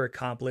and another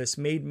accomplice,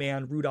 made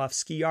man Rudolph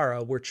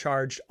Sciarra, were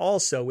charged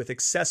also with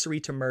accessory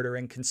to murder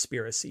and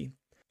conspiracy.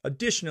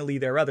 Additionally,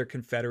 their other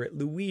confederate,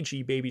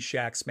 Luigi Baby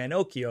Shax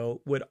Minocchio,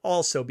 would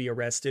also be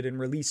arrested and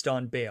released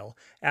on bail,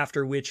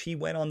 after which he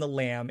went on the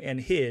lam and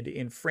hid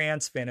in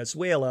France,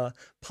 Venezuela,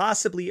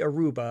 possibly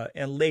Aruba,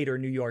 and later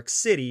New York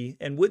City,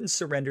 and wouldn't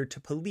surrender to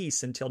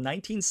police until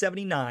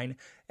 1979,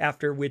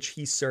 after which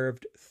he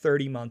served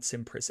 30 months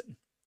in prison.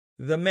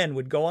 The men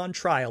would go on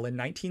trial in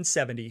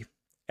 1970.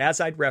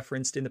 As I'd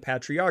referenced in the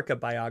Patriarca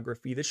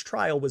biography, this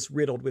trial was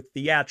riddled with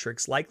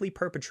theatrics likely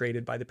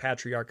perpetrated by the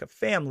Patriarca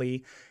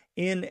family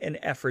in an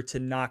effort to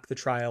knock the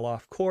trial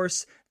off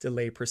course,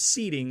 delay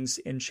proceedings,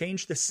 and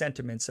change the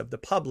sentiments of the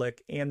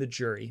public and the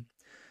jury.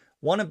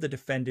 One of the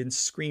defendants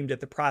screamed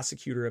at the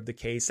prosecutor of the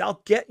case,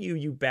 "I'll get you,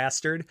 you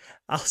bastard!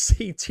 I'll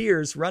see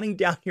tears running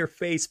down your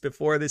face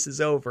before this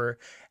is over,"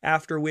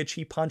 after which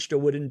he punched a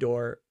wooden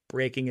door,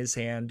 breaking his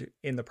hand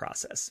in the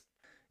process.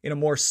 In a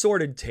more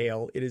sordid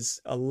tale, it is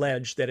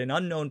alleged that an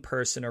unknown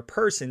person or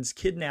persons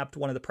kidnapped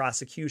one of the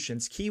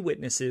prosecution's key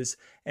witnesses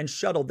and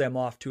shuttled them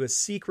off to a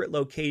secret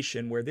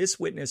location where this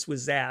witness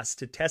was asked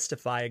to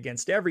testify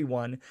against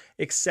everyone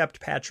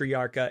except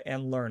Patriarca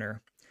and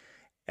Lerner.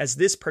 As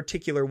this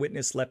particular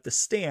witness left the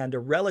stand, a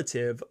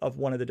relative of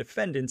one of the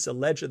defendants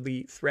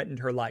allegedly threatened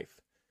her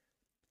life.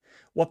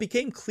 What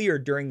became clear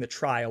during the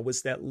trial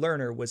was that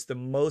Lerner was the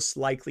most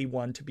likely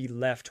one to be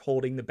left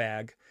holding the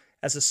bag.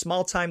 As a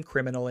small-time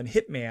criminal and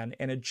hitman,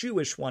 and a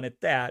Jewish one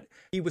at that,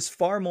 he was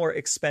far more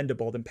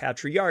expendable than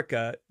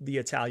Patriarca, the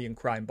Italian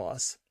crime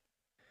boss.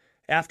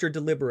 After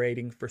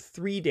deliberating for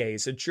 3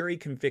 days, a jury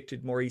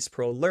convicted Maurice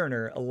Pro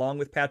Lerner, along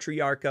with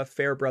Patriarca,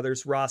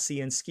 Fairbrothers, Rossi,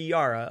 and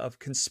Sciarra, of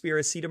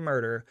conspiracy to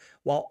murder,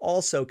 while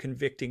also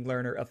convicting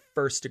Lerner of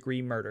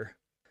first-degree murder.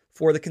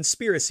 For the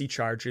conspiracy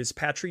charges,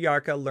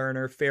 Patriarca,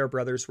 Lerner,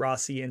 Fairbrothers,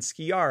 Rossi, and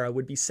Sciarra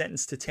would be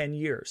sentenced to 10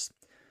 years.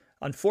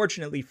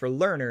 Unfortunately for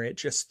Lerner, at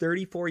just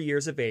 34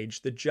 years of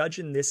age, the judge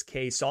in this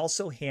case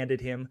also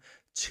handed him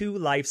 2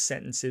 life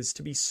sentences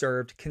to be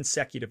served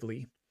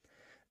consecutively.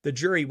 The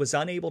jury was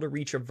unable to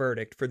reach a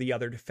verdict for the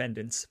other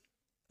defendants.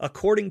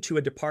 According to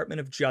a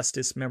Department of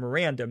Justice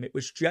memorandum, it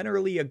was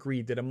generally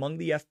agreed that among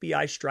the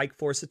FBI strike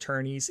force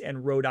attorneys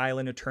and Rhode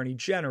Island Attorney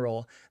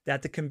General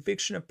that the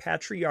conviction of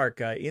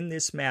Patriarca in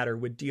this matter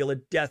would deal a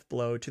death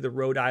blow to the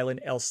Rhode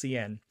Island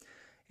LCN,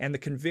 and the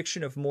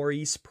conviction of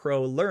Maurice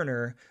Pro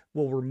Lerner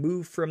will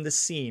remove from the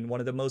scene one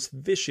of the most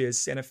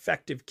vicious and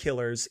effective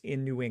killers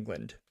in New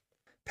England.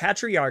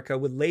 Patriarca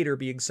would later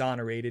be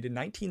exonerated in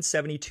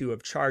 1972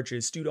 of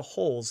charges due to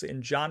holes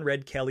in John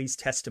Red Kelly's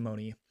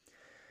testimony.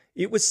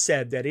 It was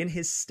said that in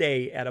his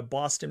stay at a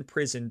Boston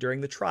prison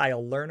during the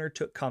trial, Lerner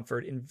took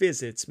comfort in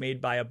visits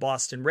made by a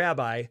Boston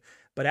rabbi,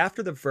 but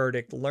after the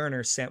verdict,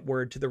 Lerner sent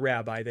word to the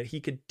rabbi that he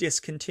could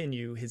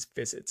discontinue his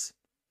visits.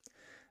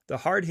 The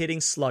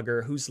hard-hitting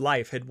slugger whose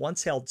life had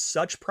once held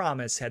such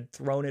promise had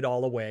thrown it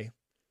all away.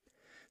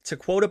 To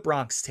quote a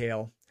Bronx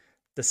Tale,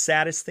 "The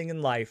saddest thing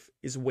in life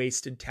is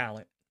wasted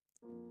talent."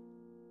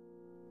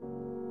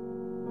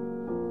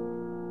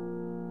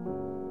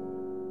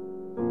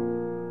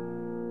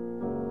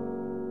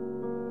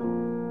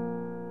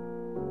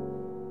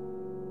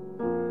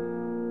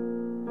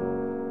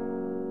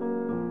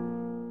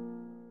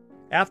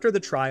 After the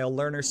trial,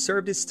 Lerner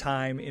served his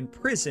time in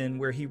prison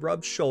where he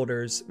rubbed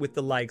shoulders with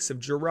the likes of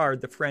Gerard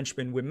the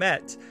Frenchman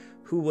Ouimet,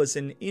 who was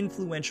an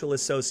influential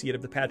associate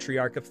of the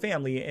Patriarca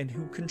family and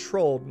who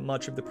controlled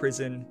much of the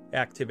prison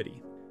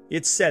activity.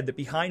 It's said that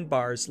behind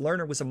bars,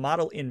 Lerner was a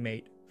model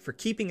inmate. For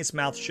keeping his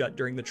mouth shut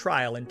during the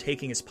trial and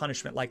taking his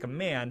punishment like a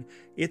man,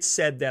 it's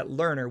said that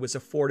Lerner was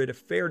afforded a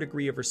fair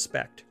degree of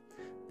respect.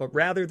 But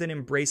rather than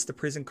embrace the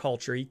prison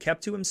culture, he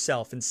kept to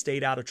himself and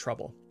stayed out of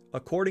trouble.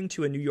 According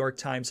to a New York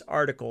Times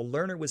article,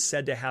 Lerner was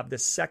said to have the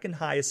second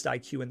highest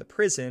IQ in the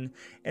prison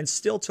and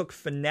still took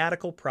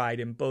fanatical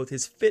pride in both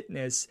his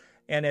fitness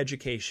and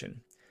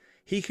education.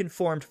 He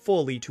conformed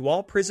fully to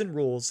all prison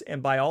rules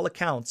and by all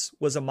accounts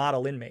was a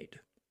model inmate.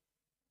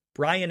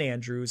 Brian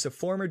Andrews, a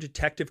former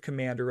detective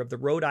commander of the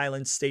Rhode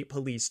Island State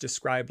Police,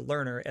 described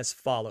Lerner as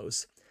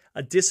follows: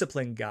 "A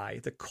disciplined guy,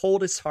 the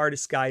coldest,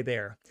 hardest guy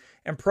there.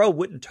 And Pro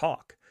wouldn't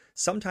talk.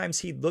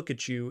 Sometimes he'd look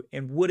at you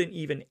and wouldn't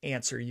even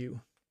answer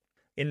you."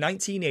 In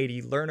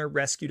 1980, Lerner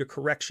rescued a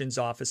corrections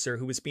officer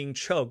who was being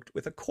choked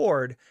with a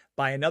cord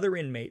by another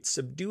inmate,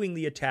 subduing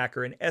the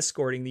attacker and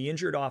escorting the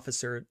injured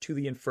officer to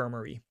the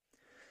infirmary.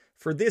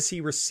 For this, he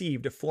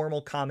received a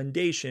formal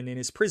commendation in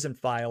his prison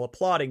file,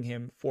 applauding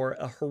him for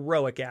a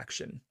heroic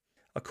action.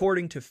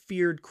 According to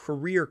feared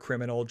career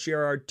criminal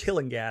Gerard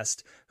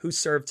Tillinghast, who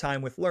served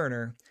time with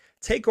Lerner,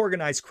 take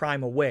organized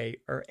crime away,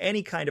 or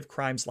any kind of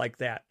crimes like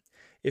that.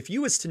 If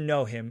you was to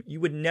know him, you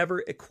would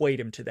never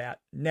equate him to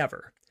that.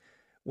 Never.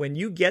 When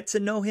you get to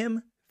know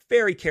him,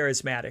 very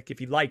charismatic if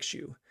he likes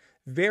you.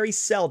 Very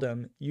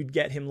seldom you'd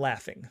get him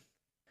laughing.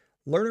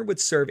 Lerner would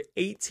serve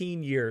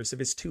 18 years of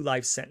his 2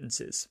 life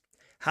sentences.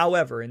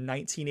 However, in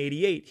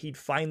 1988, he'd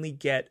finally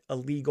get a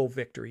legal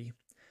victory.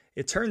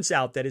 It turns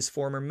out that his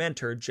former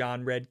mentor,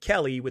 John Red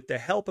Kelly, with the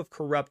help of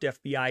corrupt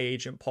FBI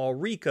agent Paul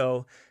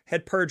Rico,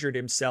 had perjured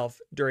himself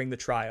during the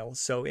trial.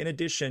 So in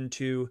addition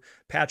to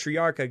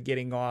Patriarca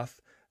getting off,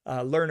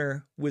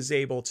 Lerner was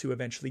able to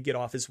eventually get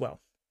off as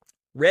well.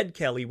 Red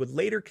Kelly would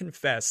later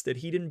confess that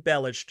he'd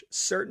embellished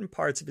certain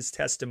parts of his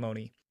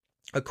testimony.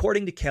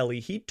 According to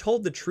Kelly, he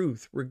told the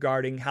truth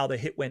regarding how the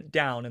hit went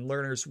down and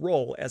Lerner's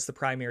role as the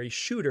primary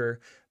shooter,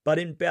 but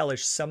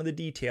embellished some of the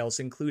details,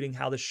 including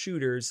how the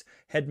shooters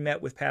had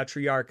met with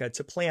Patriarca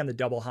to plan the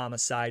double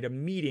homicide, a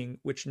meeting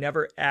which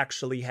never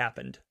actually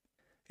happened.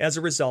 As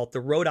a result, the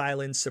Rhode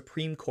Island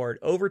Supreme Court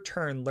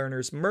overturned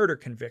Lerner's murder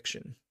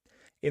conviction.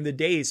 In the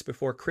days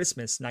before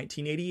Christmas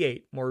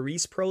 1988,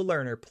 Maurice Pro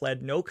Lerner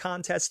pled no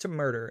contest to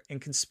murder and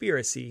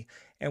conspiracy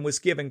and was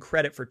given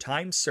credit for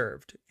time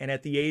served, and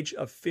at the age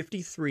of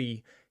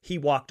 53, he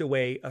walked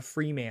away a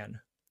free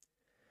man.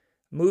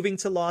 Moving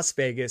to Las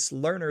Vegas,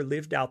 Lerner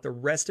lived out the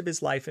rest of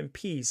his life in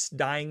peace,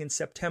 dying in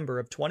September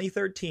of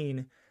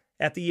 2013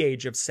 at the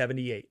age of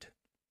 78.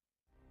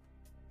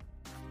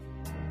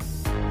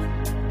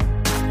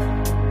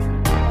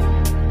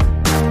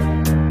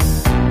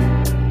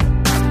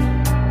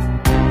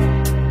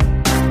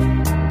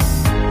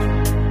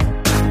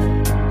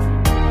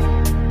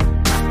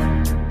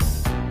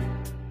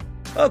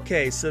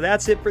 Okay, so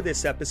that's it for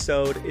this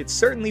episode. It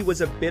certainly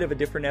was a bit of a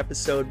different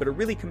episode, but a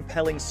really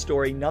compelling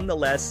story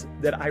nonetheless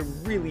that I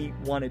really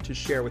wanted to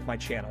share with my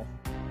channel.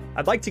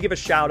 I'd like to give a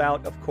shout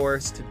out, of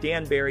course, to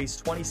Dan Barry's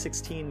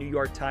 2016 New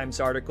York Times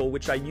article,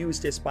 which I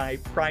used as my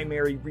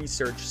primary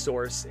research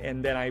source,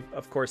 and then I,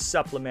 of course,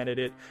 supplemented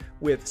it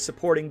with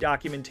supporting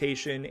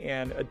documentation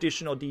and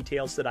additional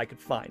details that I could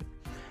find.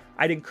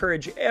 I'd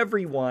encourage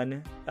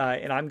everyone,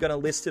 and I'm going to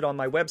list it on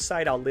my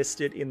website, I'll list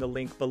it in the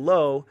link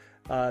below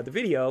the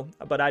video,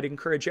 but I'd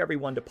encourage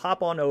everyone to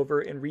pop on over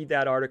and read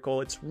that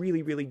article. It's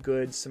really, really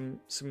good. Some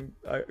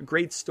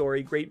great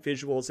story, great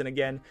visuals, and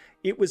again,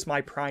 it was my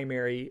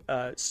primary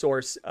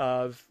source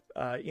of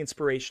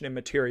inspiration and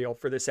material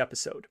for this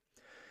episode.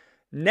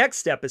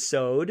 Next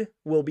episode,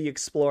 we'll be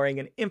exploring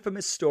an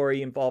infamous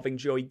story involving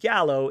Joey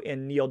Gallo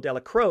and Neil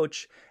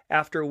Delacroce,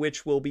 after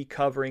which we'll be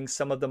covering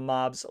some of the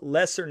mob's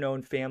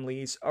lesser-known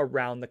families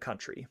around the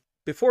country.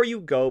 Before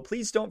you go,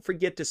 please don't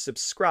forget to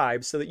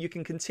subscribe so that you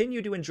can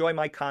continue to enjoy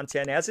my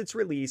content as it's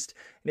released,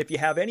 and if you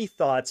have any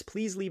thoughts,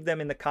 please leave them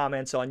in the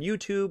comments on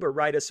YouTube or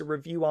write us a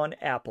review on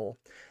Apple.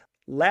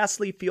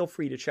 Lastly, feel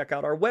free to check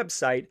out our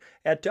website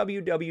at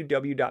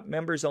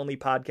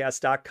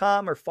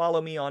www.membersonlypodcast.com or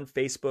follow me on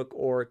Facebook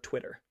or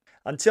Twitter.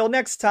 Until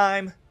next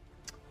time,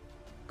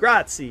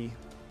 grazie.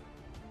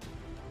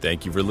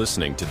 Thank you for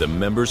listening to the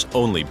Members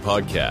Only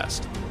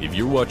Podcast. If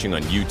you're watching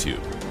on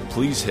YouTube,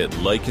 please hit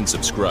like and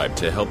subscribe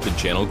to help the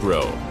channel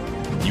grow.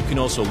 You can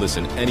also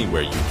listen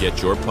anywhere you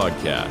get your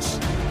podcasts.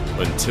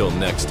 Until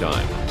next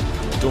time,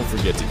 don't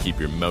forget to keep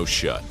your mouth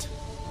shut.